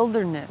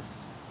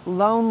 wilderness,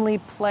 lonely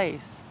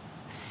place,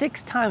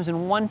 6 times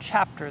in one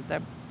chapter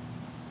that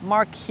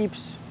Mark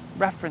keeps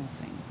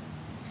referencing.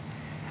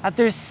 That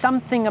there's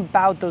something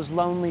about those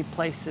lonely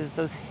places,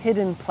 those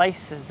hidden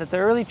places that the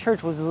early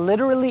church was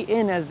literally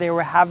in as they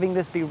were having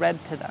this be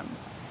read to them,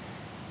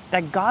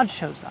 that God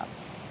shows up.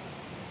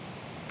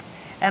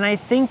 And I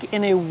think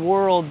in a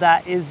world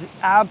that is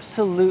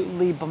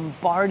absolutely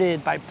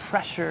bombarded by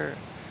pressure,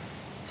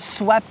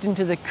 swept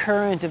into the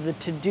current of the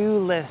to-do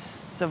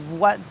lists of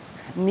what's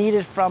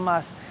needed from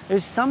us,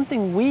 there's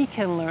something we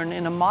can learn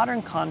in a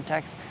modern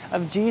context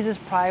of Jesus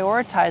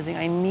prioritizing,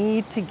 I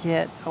need to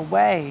get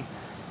away.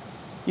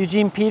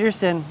 Eugene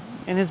Peterson,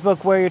 in his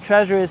book, Where Your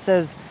Treasure Is,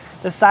 says,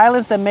 the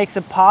silence that makes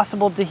it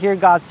possible to hear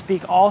God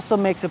speak also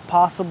makes it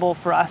possible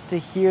for us to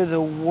hear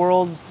the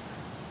world's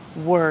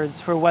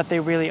words for what they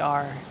really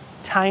are,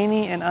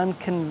 tiny and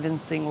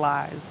unconvincing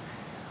lies.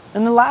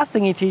 And the last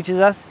thing he teaches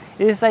us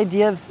is this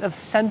idea of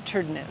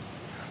centeredness,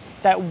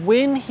 that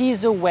when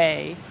he's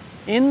away,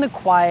 in the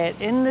quiet,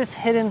 in this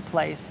hidden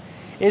place,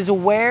 is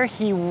where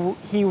he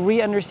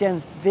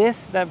re-understands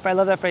this, I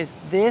love that phrase,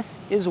 this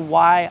is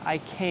why I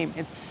came.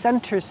 It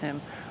centers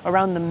him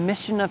around the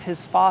mission of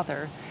his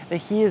Father that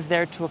he is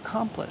there to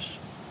accomplish.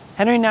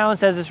 Henry Nouwen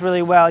says this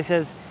really well. He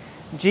says,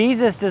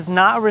 Jesus does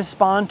not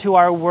respond to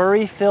our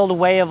worry-filled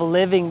way of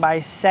living by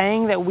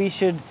saying that we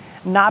should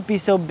not be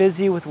so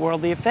busy with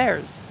worldly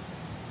affairs.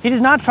 He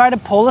does not try to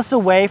pull us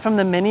away from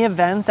the many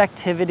events,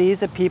 activities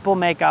that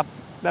make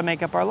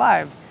up our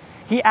lives.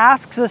 He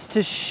asks us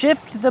to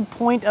shift the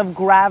point of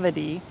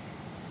gravity,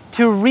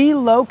 to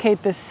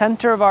relocate the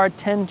center of our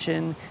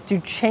attention, to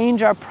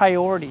change our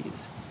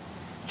priorities.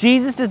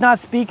 Jesus does not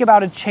speak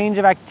about a change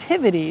of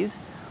activities,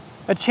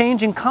 a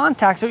change in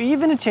context, or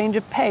even a change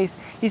of pace.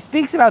 He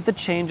speaks about the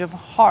change of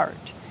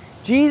heart.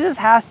 Jesus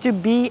has to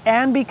be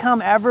and become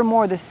ever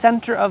more the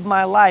center of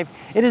my life.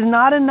 It is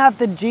not enough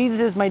that Jesus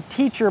is my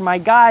teacher, my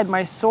guide,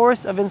 my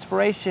source of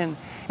inspiration.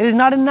 It is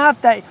not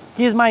enough that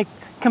he is my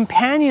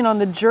companion on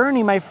the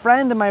journey, my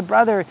friend and my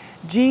brother.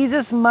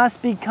 Jesus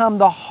must become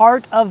the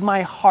heart of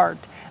my heart,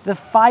 the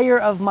fire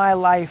of my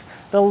life,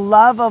 the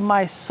love of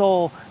my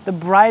soul, the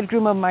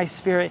bridegroom of my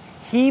spirit.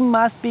 He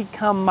must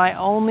become my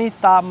only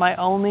thought, my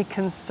only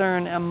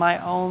concern, and my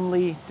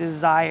only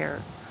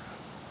desire.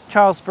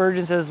 Charles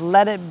Spurgeon says,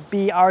 let it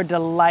be our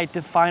delight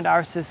to find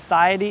our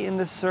society in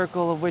the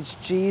circle of which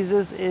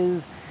Jesus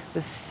is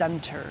the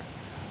center.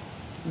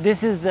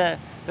 This is the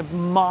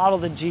model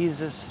that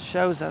Jesus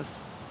shows us.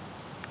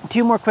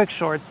 2 more quick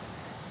shorts.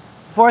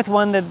 4th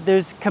one, that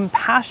there's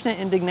compassionate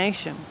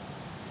indignation.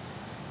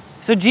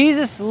 So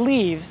Jesus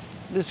leaves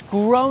this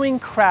growing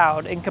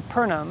crowd in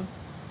Capernaum,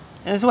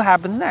 and this is what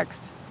happens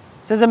next.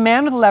 It says, a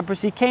man with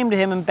leprosy came to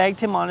him and begged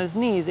him on his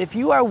knees, if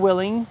you are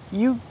willing,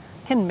 you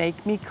can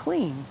make me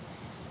clean.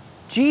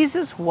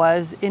 Jesus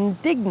was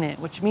indignant,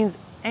 which means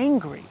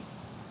angry,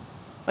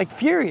 like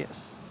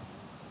furious.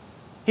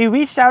 He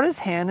reached out his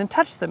hand and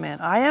touched the man.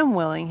 I am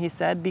willing, he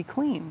said, be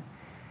clean.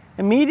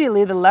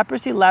 Immediately the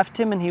leprosy left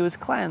him and he was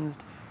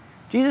cleansed.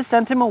 Jesus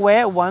sent him away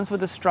at once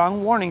with a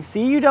strong warning.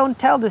 See, you don't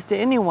tell this to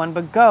anyone,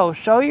 but go,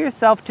 show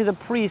yourself to the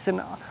priests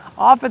and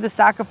offer the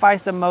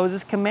sacrifice that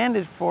Moses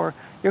commanded for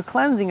your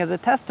cleansing as a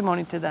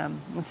testimony to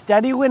them.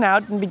 Instead, he went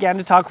out and began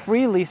to talk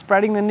freely,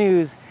 spreading the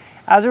news.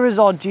 As a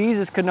result,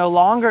 Jesus could no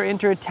longer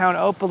enter a town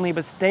openly,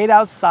 but stayed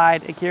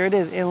outside, here it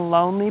is, in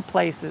lonely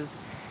places.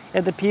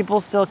 Yet the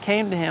people still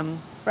came to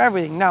him for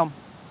everything. Now,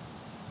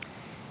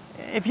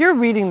 if you're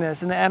reading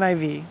this in the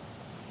NIV,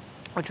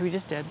 which we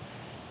just did,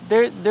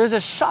 there's a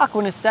shock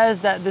when it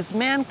says that this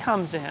man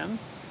comes to him,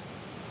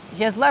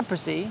 he has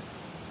leprosy,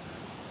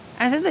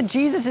 and it says that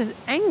Jesus is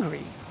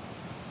angry.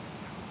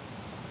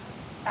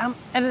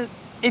 And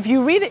if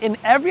you read it in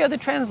every other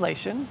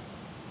translation,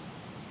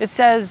 it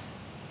says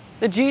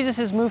that Jesus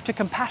is moved to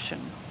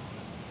compassion.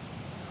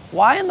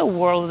 Why in the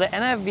world did the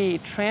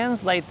NIV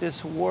translate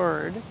this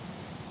word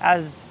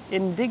as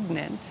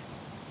indignant,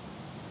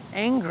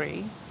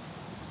 angry,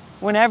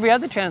 when every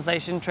other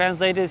translation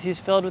translated as he's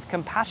filled with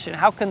compassion?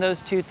 How can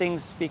those two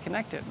things be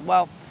connected?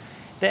 Well,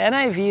 the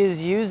NIV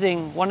is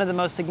using one of the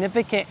most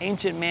significant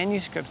ancient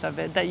manuscripts of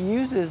it that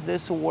uses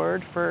this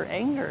word for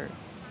anger.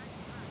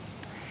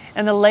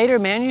 And the later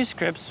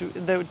manuscripts,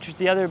 which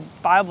the other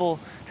Bible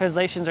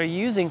translations are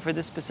using for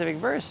this specific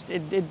verse,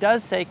 it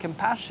does say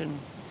compassion,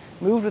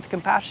 moved with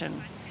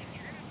compassion.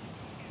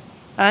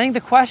 And I think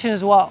the question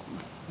is, well,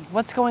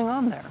 what's going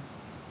on there?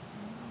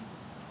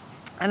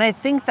 And I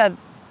think that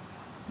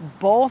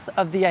both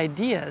of the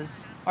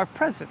ideas are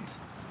present.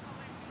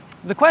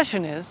 The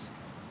question is,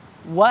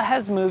 what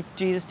has moved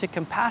Jesus to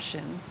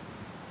compassion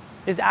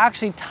is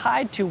actually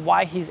tied to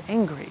why he's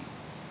angry.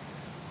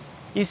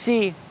 You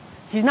see,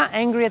 he's not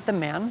angry at the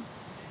man.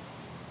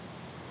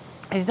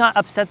 He's not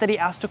upset that he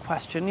asked a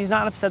question. He's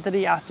not upset that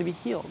he asked to be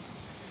healed.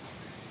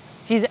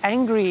 He's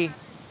angry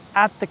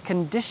at the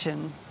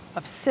condition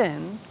of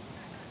sin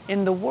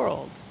in the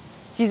world.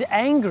 He's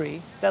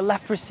angry that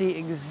leprosy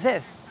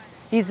exists.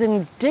 He's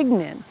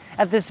indignant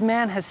that this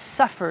man has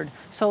suffered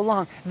so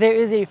long. There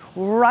is a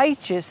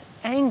righteous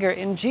anger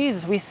in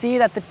Jesus. We see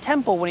it at the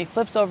temple when he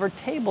flips over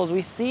tables.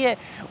 We see it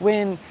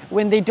when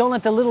they don't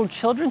let the little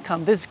children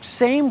come. This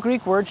same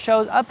Greek word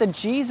shows up that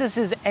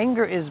Jesus'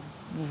 anger is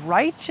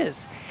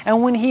righteous.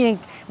 And when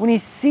he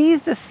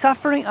sees the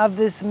suffering of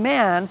this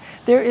man,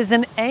 there is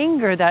an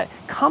anger that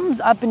comes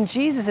up in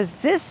Jesus as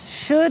this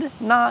should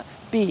not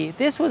be.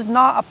 This was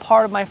not a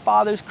part of my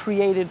Father's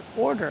created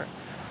order.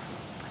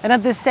 And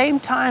at the same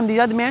time, the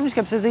other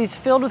manuscript says that he's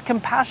filled with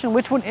compassion.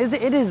 Which one is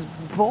it? It is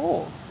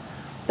both.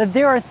 That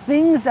there are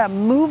things that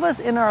move us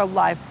in our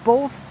life,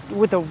 both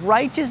with a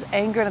righteous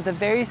anger and at the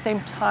very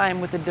same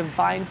time with a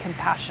divine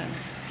compassion.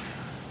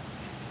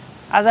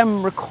 As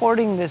I'm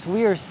recording this,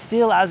 we are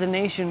still as a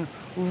nation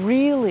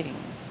reeling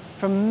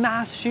from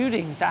mass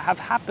shootings that have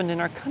happened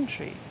in our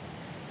country.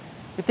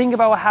 You think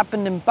about what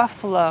happened in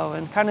Buffalo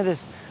and kind of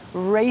this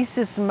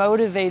racist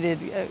motivated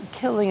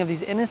killing of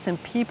these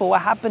innocent people,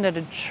 what happened at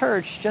a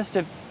church just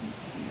an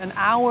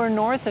hour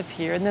north of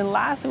here, and then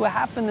lastly what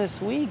happened this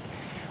week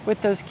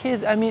with those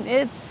kids. I mean,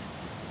 it's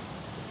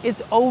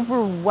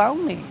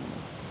overwhelming.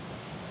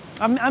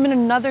 I'm in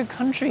another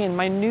country and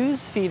my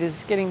news feed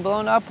is getting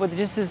blown up with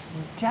just this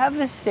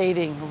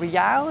devastating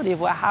reality of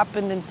what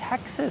happened in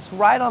Texas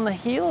right on the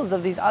heels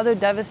of these other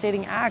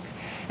devastating acts.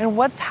 And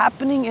what's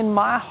happening in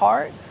my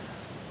heart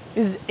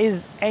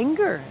is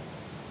anger.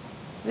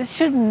 This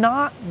should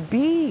not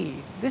be.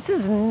 This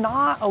is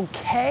not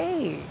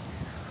okay.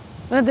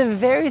 And at the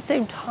very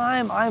same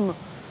time, I'm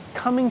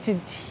coming to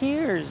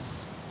tears,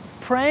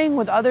 praying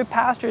with other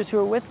pastors who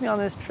are with me on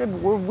this trip.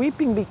 We're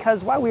weeping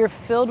because why? We are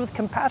filled with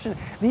compassion.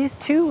 These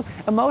two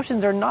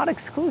emotions are not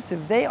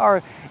exclusive. They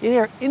are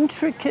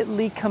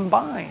intricately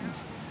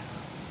combined.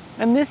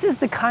 And this is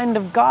the kind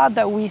of God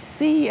that we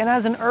see, and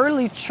as an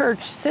early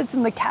church sits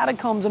in the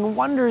catacombs and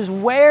wonders,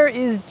 where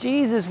is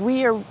Jesus?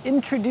 We are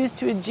introduced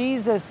to a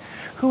Jesus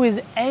who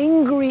is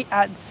angry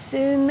at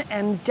sin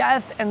and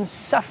death and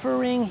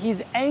suffering.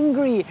 He's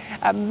angry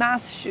at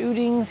mass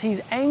shootings. He's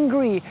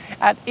angry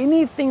at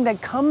anything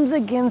that comes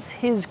against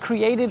his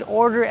created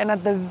order. And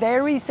at the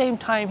very same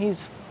time,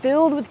 he's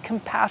filled with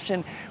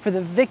compassion for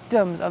the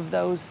victims of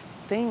those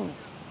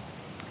things.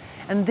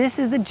 And this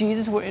is the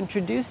Jesus we're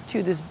introduced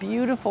to, this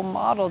beautiful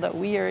model that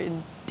we are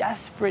in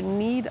desperate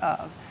need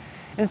of.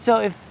 And so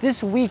if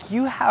this week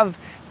you have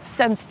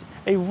sensed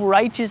a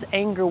righteous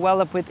anger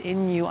well up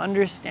within you,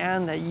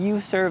 understand that you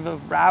serve a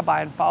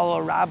rabbi and follow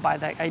a rabbi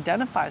that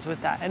identifies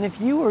with that. And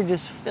if you are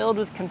just filled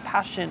with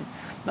compassion,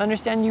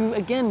 understand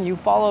you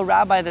follow a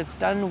rabbi that's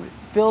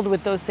filled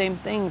with those same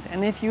things.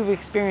 And if you've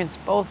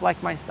experienced both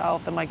like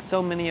myself and like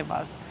so many of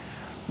us,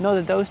 know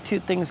that those two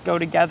things go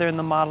together in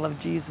the model of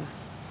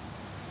Jesus.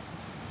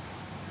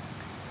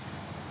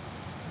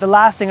 The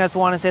last thing I just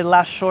want to say, the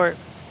last short,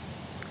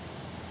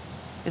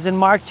 is in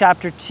Mark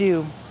chapter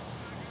 2,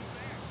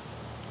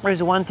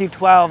 verses 1 through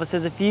 12. It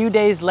says, a few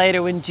days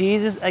later, when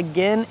Jesus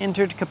again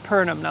entered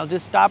Capernaum. Now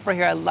just stop right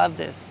here. I love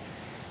this.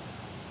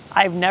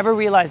 I've never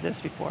realized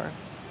this before.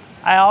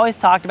 I always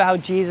talked about how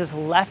Jesus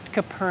left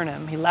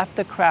Capernaum. He left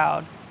the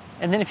crowd.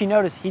 And then if you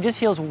notice, he just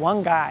heals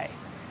one guy.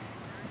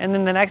 And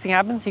then the next thing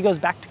happens, he goes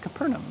back to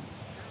Capernaum.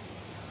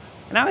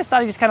 And I always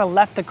thought he just kind of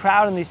left the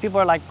crowd and these people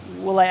are like,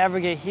 will I ever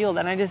get healed?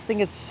 And I just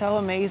think it's so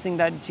amazing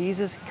that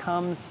Jesus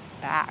comes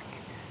back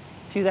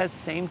to that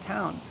same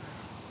town.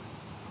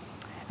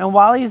 And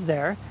while he's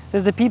there,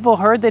 the people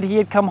heard that he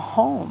had come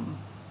home.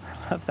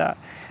 I love that.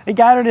 They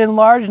gathered in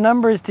large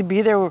numbers to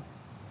be there.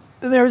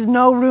 There was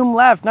no room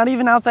left, not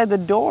even outside the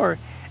door.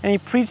 And he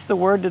preached the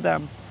word to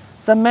them.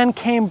 Some men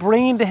came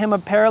bringing to him a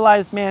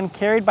paralyzed man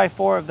carried by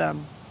 4 of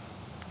them.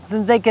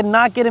 Since they could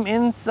not get him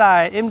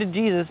into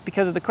Jesus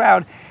because of the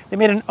crowd, they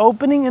made an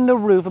opening in the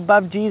roof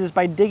above Jesus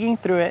by digging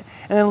through it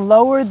and then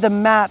lowered the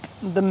mat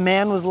the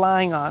man was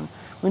lying on.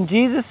 When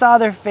Jesus saw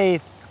their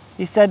faith,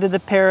 he said to the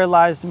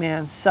paralyzed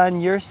man, son,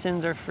 your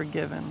sins are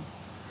forgiven.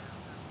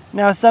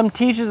 Now some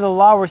teachers of the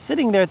law were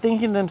sitting there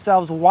thinking to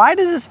themselves, why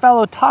does this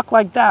fellow talk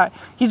like that?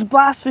 He's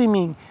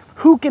blaspheming.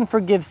 Who can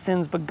forgive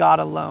sins but God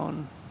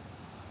alone?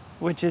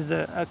 Which is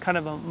a kind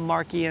of a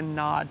Markian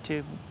nod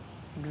to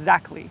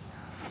exactly.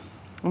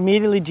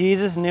 Immediately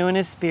Jesus knew in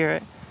his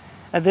spirit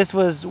that this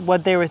was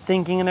what they were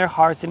thinking in their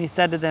hearts, and he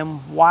said to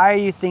them, why are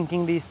you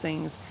thinking these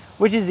things?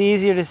 Which is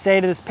easier to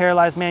say to this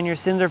paralyzed man, your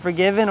sins are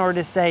forgiven, or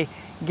to say,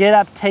 get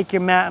up, take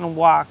your mat, and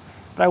walk?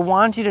 But I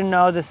want you to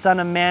know the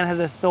Son of Man has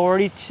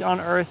authority on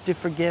earth to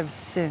forgive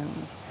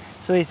sins.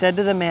 So he said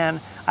to the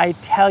man, I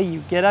tell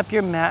you, get up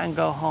your mat and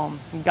go home.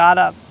 He got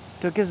up,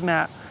 took his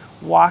mat,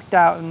 walked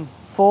out in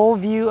full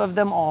view of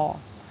them all.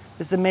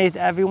 This amazed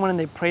everyone, and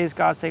they praised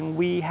God, saying,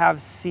 we have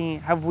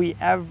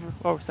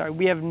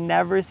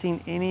never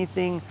seen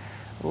anything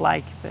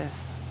like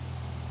this.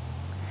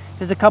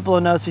 There's a couple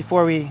of notes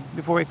before we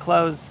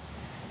close.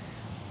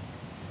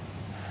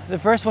 The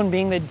first one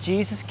being that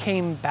Jesus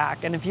came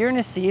back. And if you're in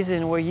a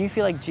season where you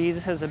feel like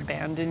Jesus has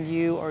abandoned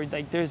you, or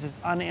like there's this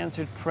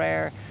unanswered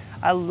prayer,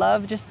 I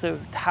love just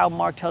how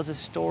Mark tells his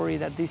story,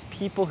 that these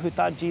people who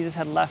thought Jesus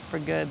had left for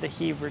good, that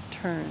he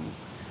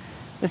returns.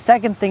 The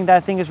second thing that I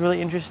think is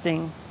really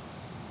interesting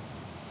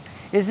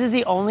is this is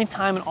the only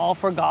time in all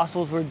four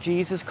Gospels where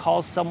Jesus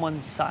calls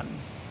someone son.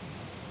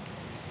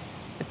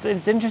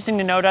 It's interesting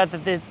to note out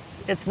that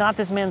it's not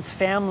this man's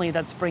family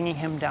that's bringing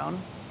him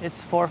down.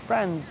 It's four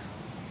friends,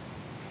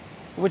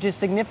 which is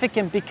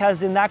significant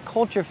because in that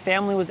culture,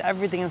 family was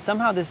everything, and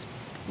somehow this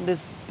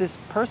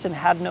person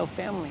had no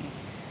family.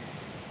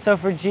 So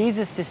for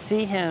Jesus to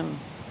see him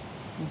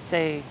and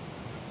say,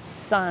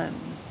 "Son,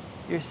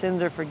 your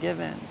sins are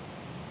forgiven,"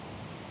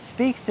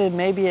 speaks to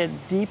maybe a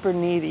deeper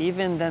need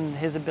even than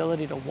his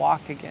ability to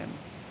walk again,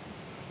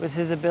 was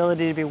his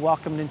ability to be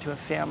welcomed into a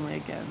family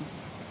again.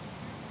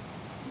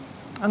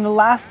 And the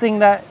last thing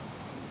that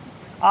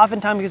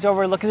oftentimes gets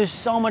overlooked, because there's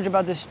so much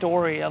about this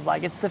story of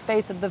like, it's the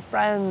faith of the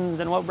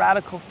friends and what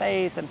radical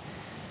faith,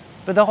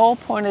 but the whole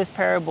point of this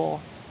parable,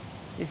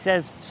 it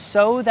says,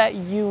 so that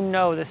you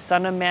know the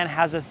Son of Man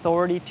has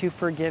authority to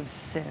forgive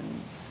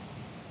sins,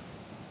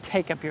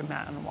 take up your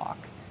mat and walk.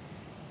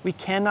 We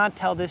cannot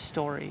tell this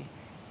story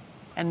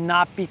and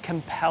not be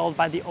compelled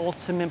by the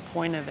ultimate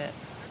point of it,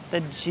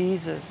 that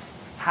Jesus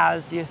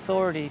has the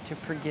authority to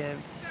forgive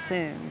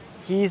sins.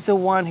 He's the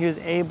one who is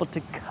able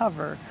to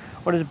cover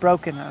what has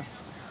broken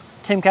us.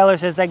 Tim Keller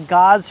says that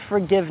God's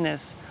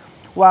forgiveness,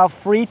 while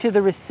free to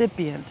the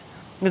recipient,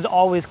 is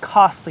always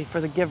costly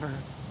for the giver.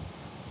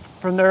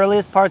 From the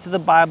earliest parts of the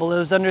Bible, it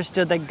was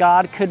understood that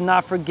God could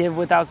not forgive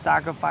without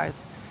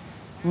sacrifice.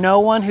 No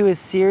one who is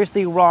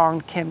seriously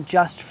wronged can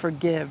just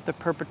forgive the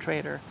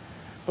perpetrator.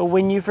 But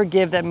when you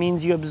forgive, that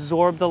means you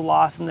absorb the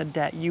loss and the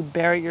debt. You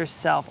bear it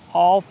yourself.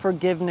 All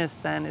forgiveness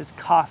then is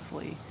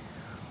costly.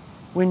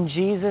 When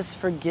Jesus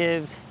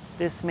forgives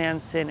this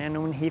man's sin,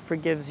 and when he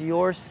forgives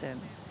your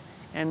sin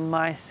and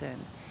my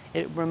sin,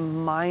 it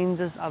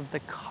reminds us of the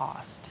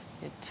cost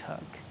it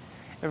took.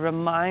 It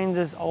reminds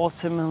us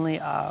ultimately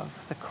of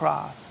the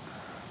cross.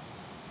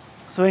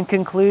 So in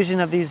conclusion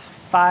of these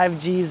 5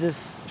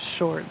 Jesus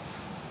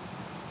shorts,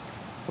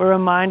 we're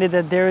reminded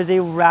that there is a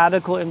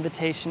radical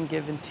invitation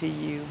given to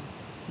you.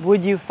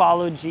 Would you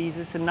follow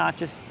Jesus and not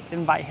just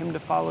invite him to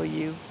follow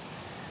you?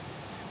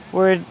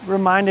 We're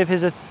reminded of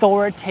his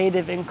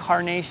authoritative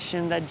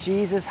incarnation, that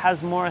Jesus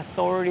has more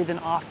authority than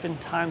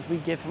oftentimes we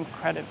give him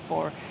credit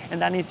for,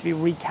 and that needs to be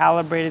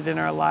recalibrated in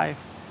our life.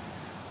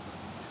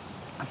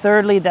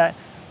 Thirdly, that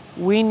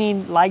we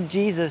need, like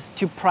Jesus,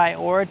 to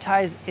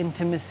prioritize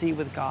intimacy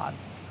with God.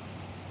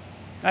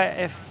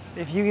 If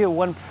you get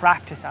one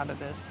practice out of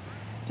this,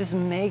 just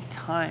make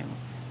time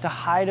to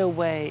hide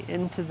away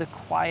into the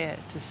quiet,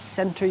 to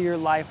center your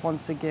life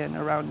once again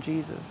around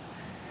Jesus.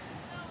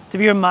 To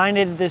be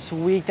reminded this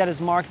week that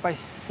is marked by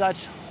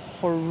such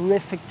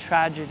horrific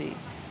tragedy,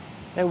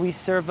 that we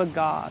serve a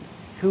God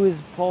who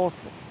is both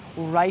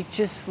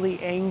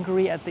righteously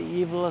angry at the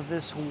evil of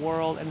this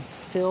world and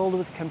filled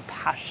with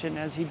compassion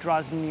as he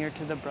draws near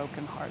to the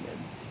brokenhearted.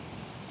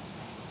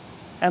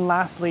 And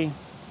lastly,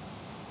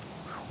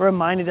 we're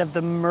reminded of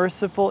the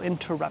merciful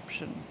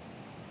interruption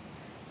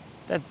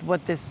that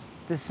what this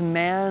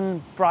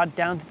man brought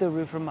down to the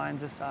roof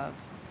reminds us of.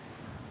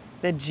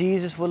 That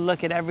Jesus would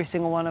look at every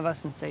single one of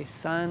us and say,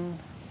 "Son,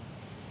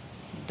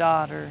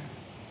 daughter,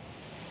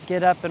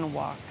 get up and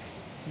walk.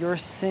 Your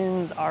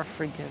sins are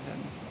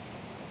forgiven."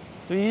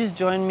 So you just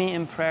join me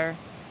in prayer.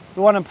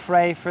 We want to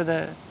pray for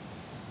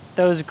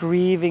those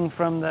grieving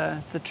from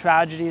the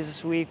tragedies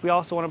this week. We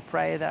also want to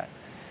pray that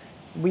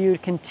we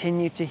would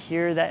continue to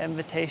hear that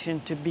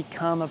invitation to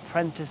become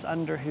apprentice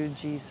under who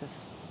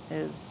Jesus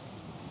is.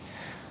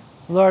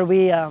 Lord,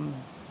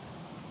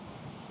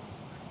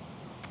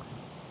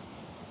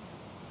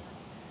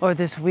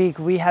 this week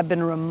we have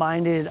been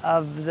reminded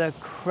of the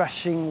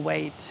crushing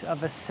weight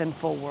of a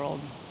sinful world,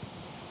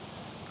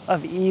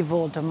 of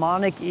evil,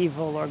 demonic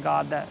evil, Lord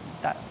God, that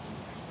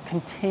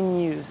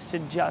continues to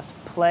just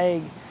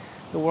plague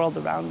the world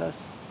around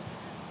us.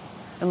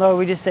 And Lord,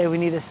 we just say we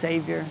need a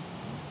Savior.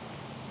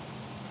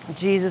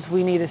 Jesus,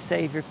 we need a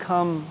Savior.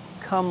 Come,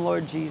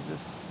 Lord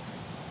Jesus.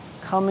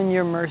 Come in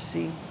your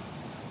mercy.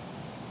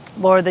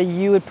 Lord, that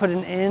you would put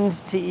an end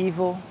to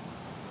evil,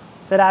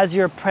 that as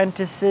your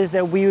apprentices,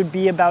 that we would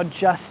be about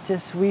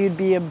justice, we would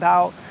be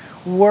about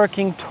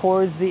working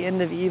towards the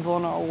end of evil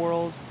in our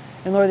world.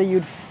 And Lord, that you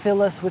would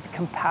fill us with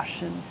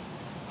compassion.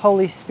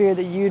 Holy Spirit,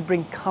 that you would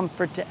bring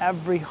comfort to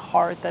every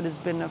heart that has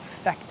been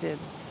affected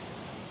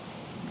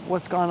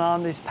what's gone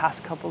on these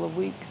past couple of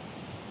weeks.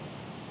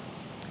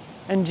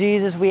 And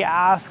Jesus, we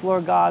ask,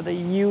 Lord God, that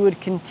you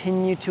would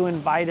continue to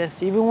invite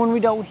us, even when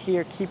we don't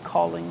hear, keep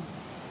calling.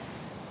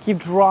 Keep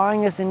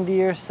drawing us into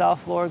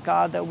yourself, Lord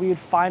God, that we would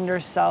find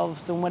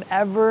ourselves in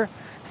whatever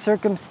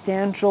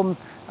circumstantial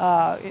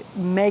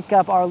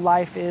makeup our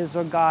life is,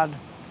 Lord God,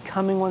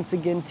 coming once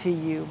again to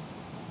you.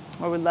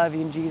 Lord, we love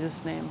you in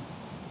Jesus' name.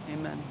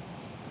 Amen.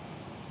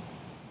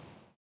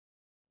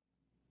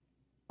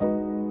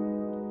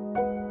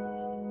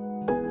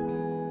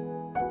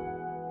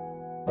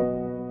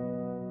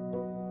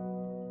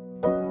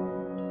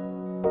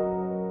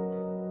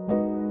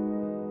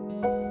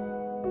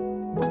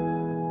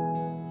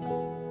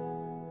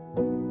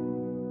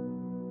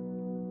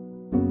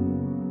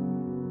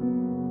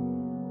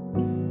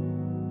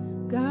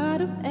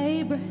 God of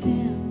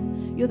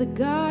Abraham, you're the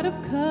God of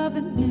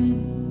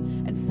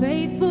covenant and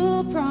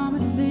faithful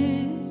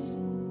promises.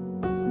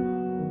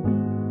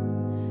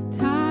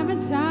 Time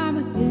and time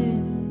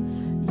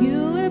again,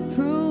 you have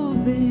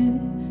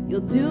proven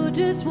you'll do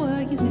just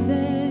what you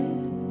said.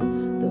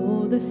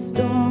 Though the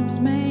storms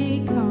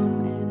may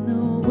come and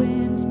the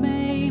winds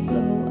may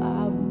blow,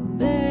 I will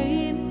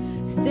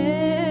remain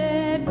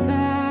steadfast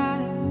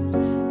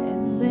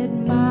and let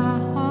my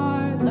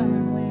heart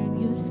learn when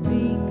you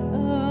speak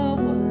a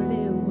word,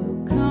 it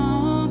will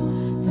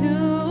come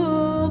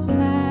to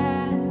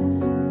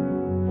pass.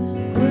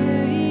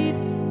 Great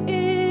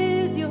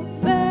is your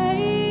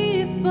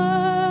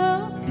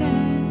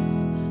faithfulness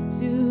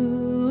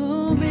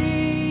to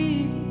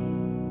me.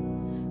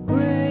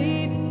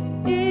 Great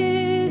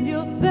is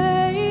your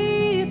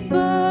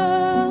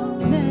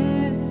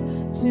faithfulness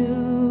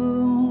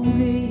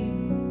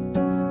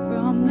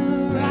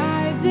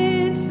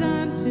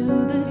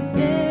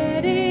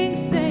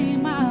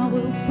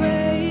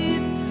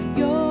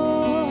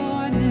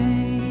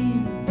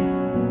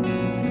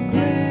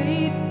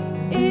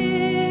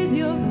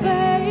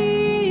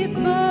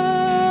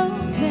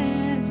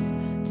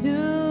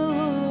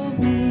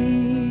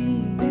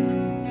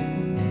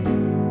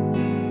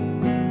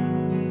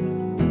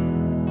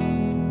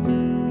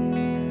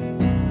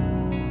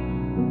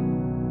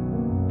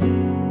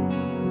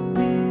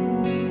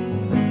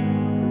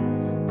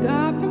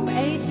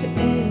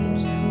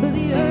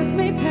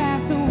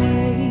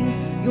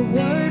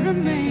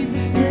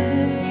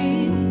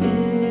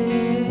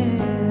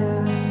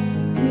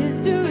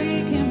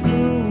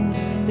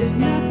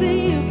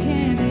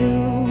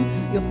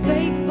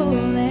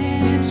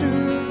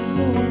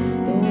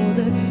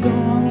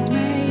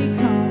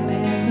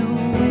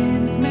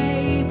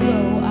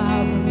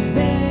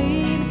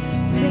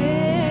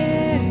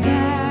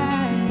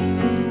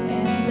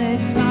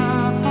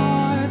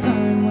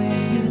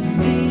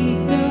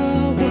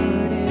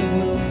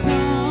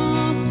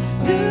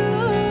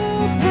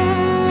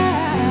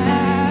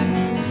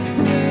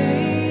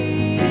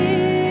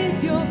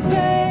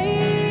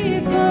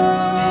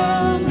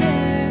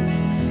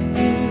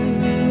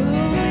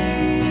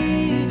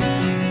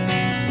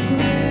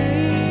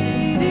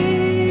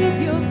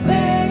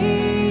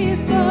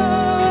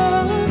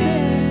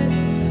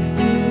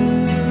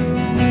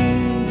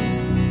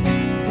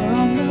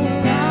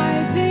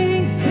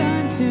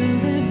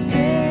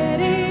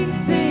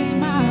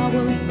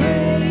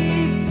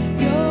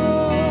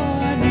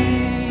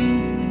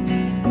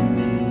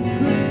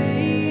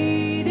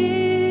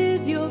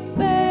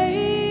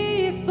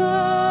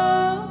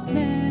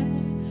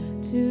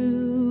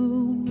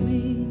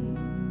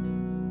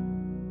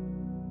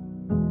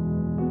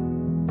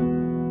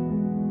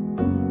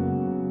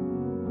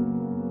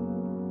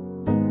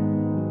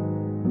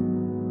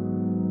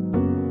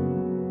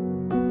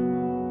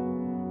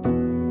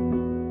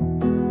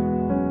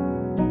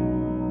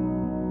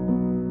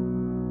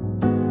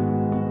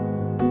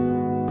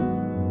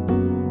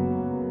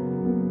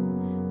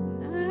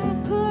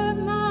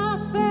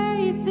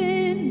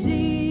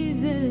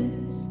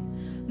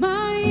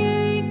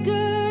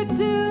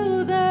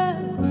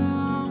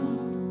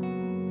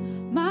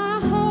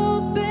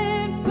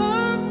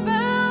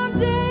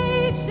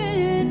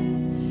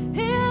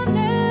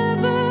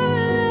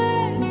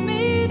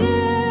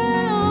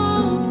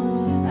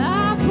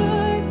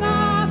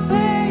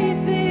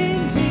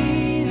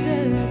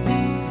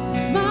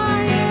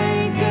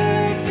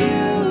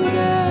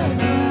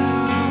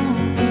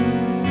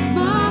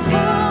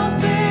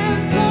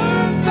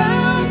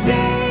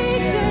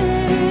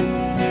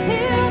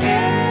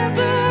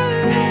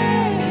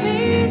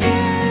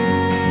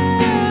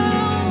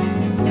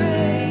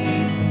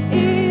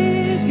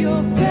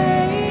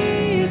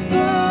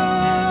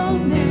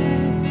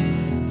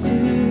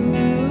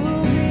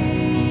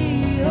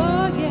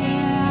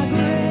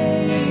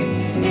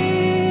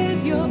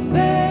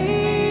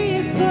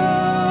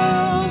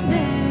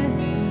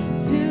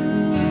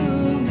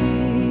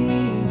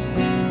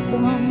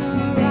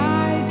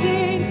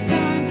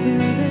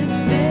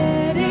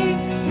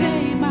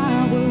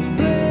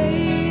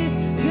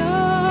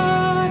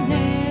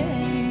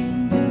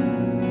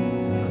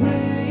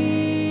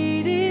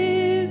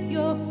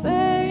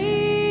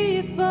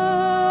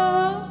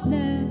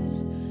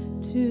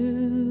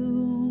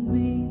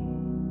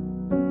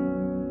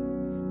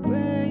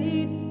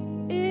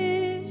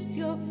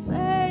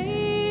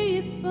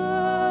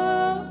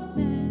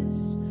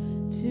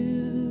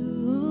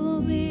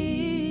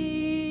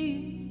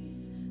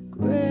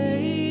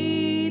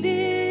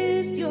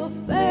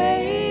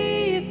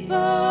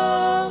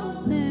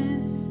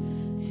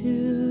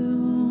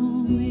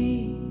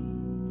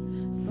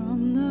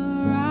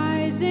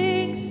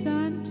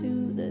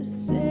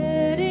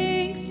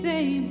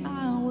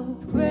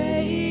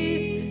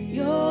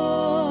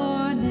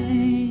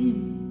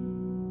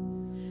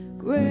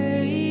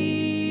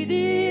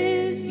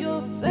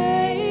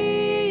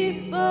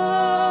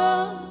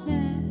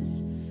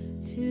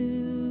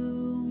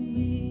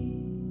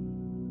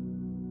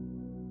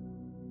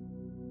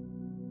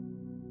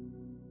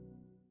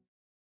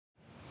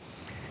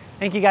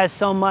Thank you guys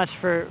so much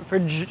for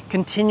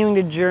continuing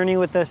to journey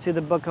with us through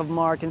the book of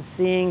Mark and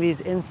seeing these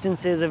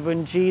instances of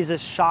when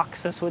Jesus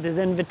shocks us with his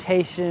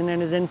invitation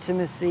and his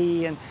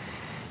intimacy and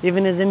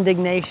even his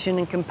indignation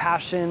and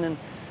compassion.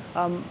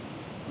 And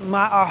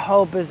our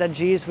hope is that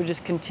Jesus would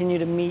just continue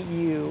to meet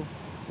you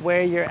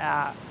where you're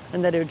at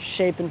and that it would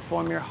shape and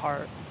form your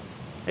heart.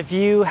 If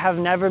you have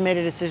never made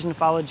a decision to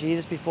follow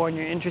Jesus before and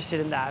you're interested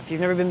in that, if you've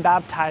never been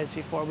baptized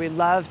before, we'd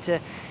love to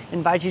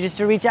invite you just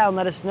to reach out and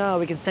let us know.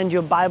 We can send you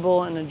a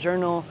Bible and a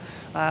journal.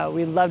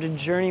 We'd love to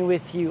journey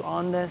with you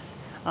on this.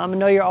 I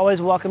know you're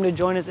always welcome to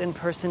join us in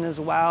person as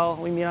well.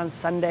 We meet on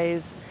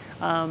Sundays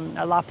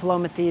at La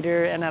Paloma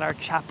Theater and at our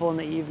chapel in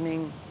the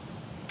evening.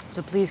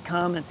 So please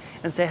come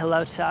and say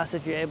hello to us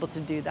if you're able to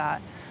do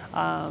that.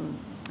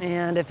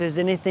 And if there's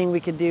anything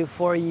we could do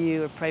for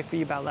you or pray for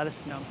you about, let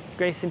us know.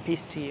 Grace and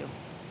peace to you.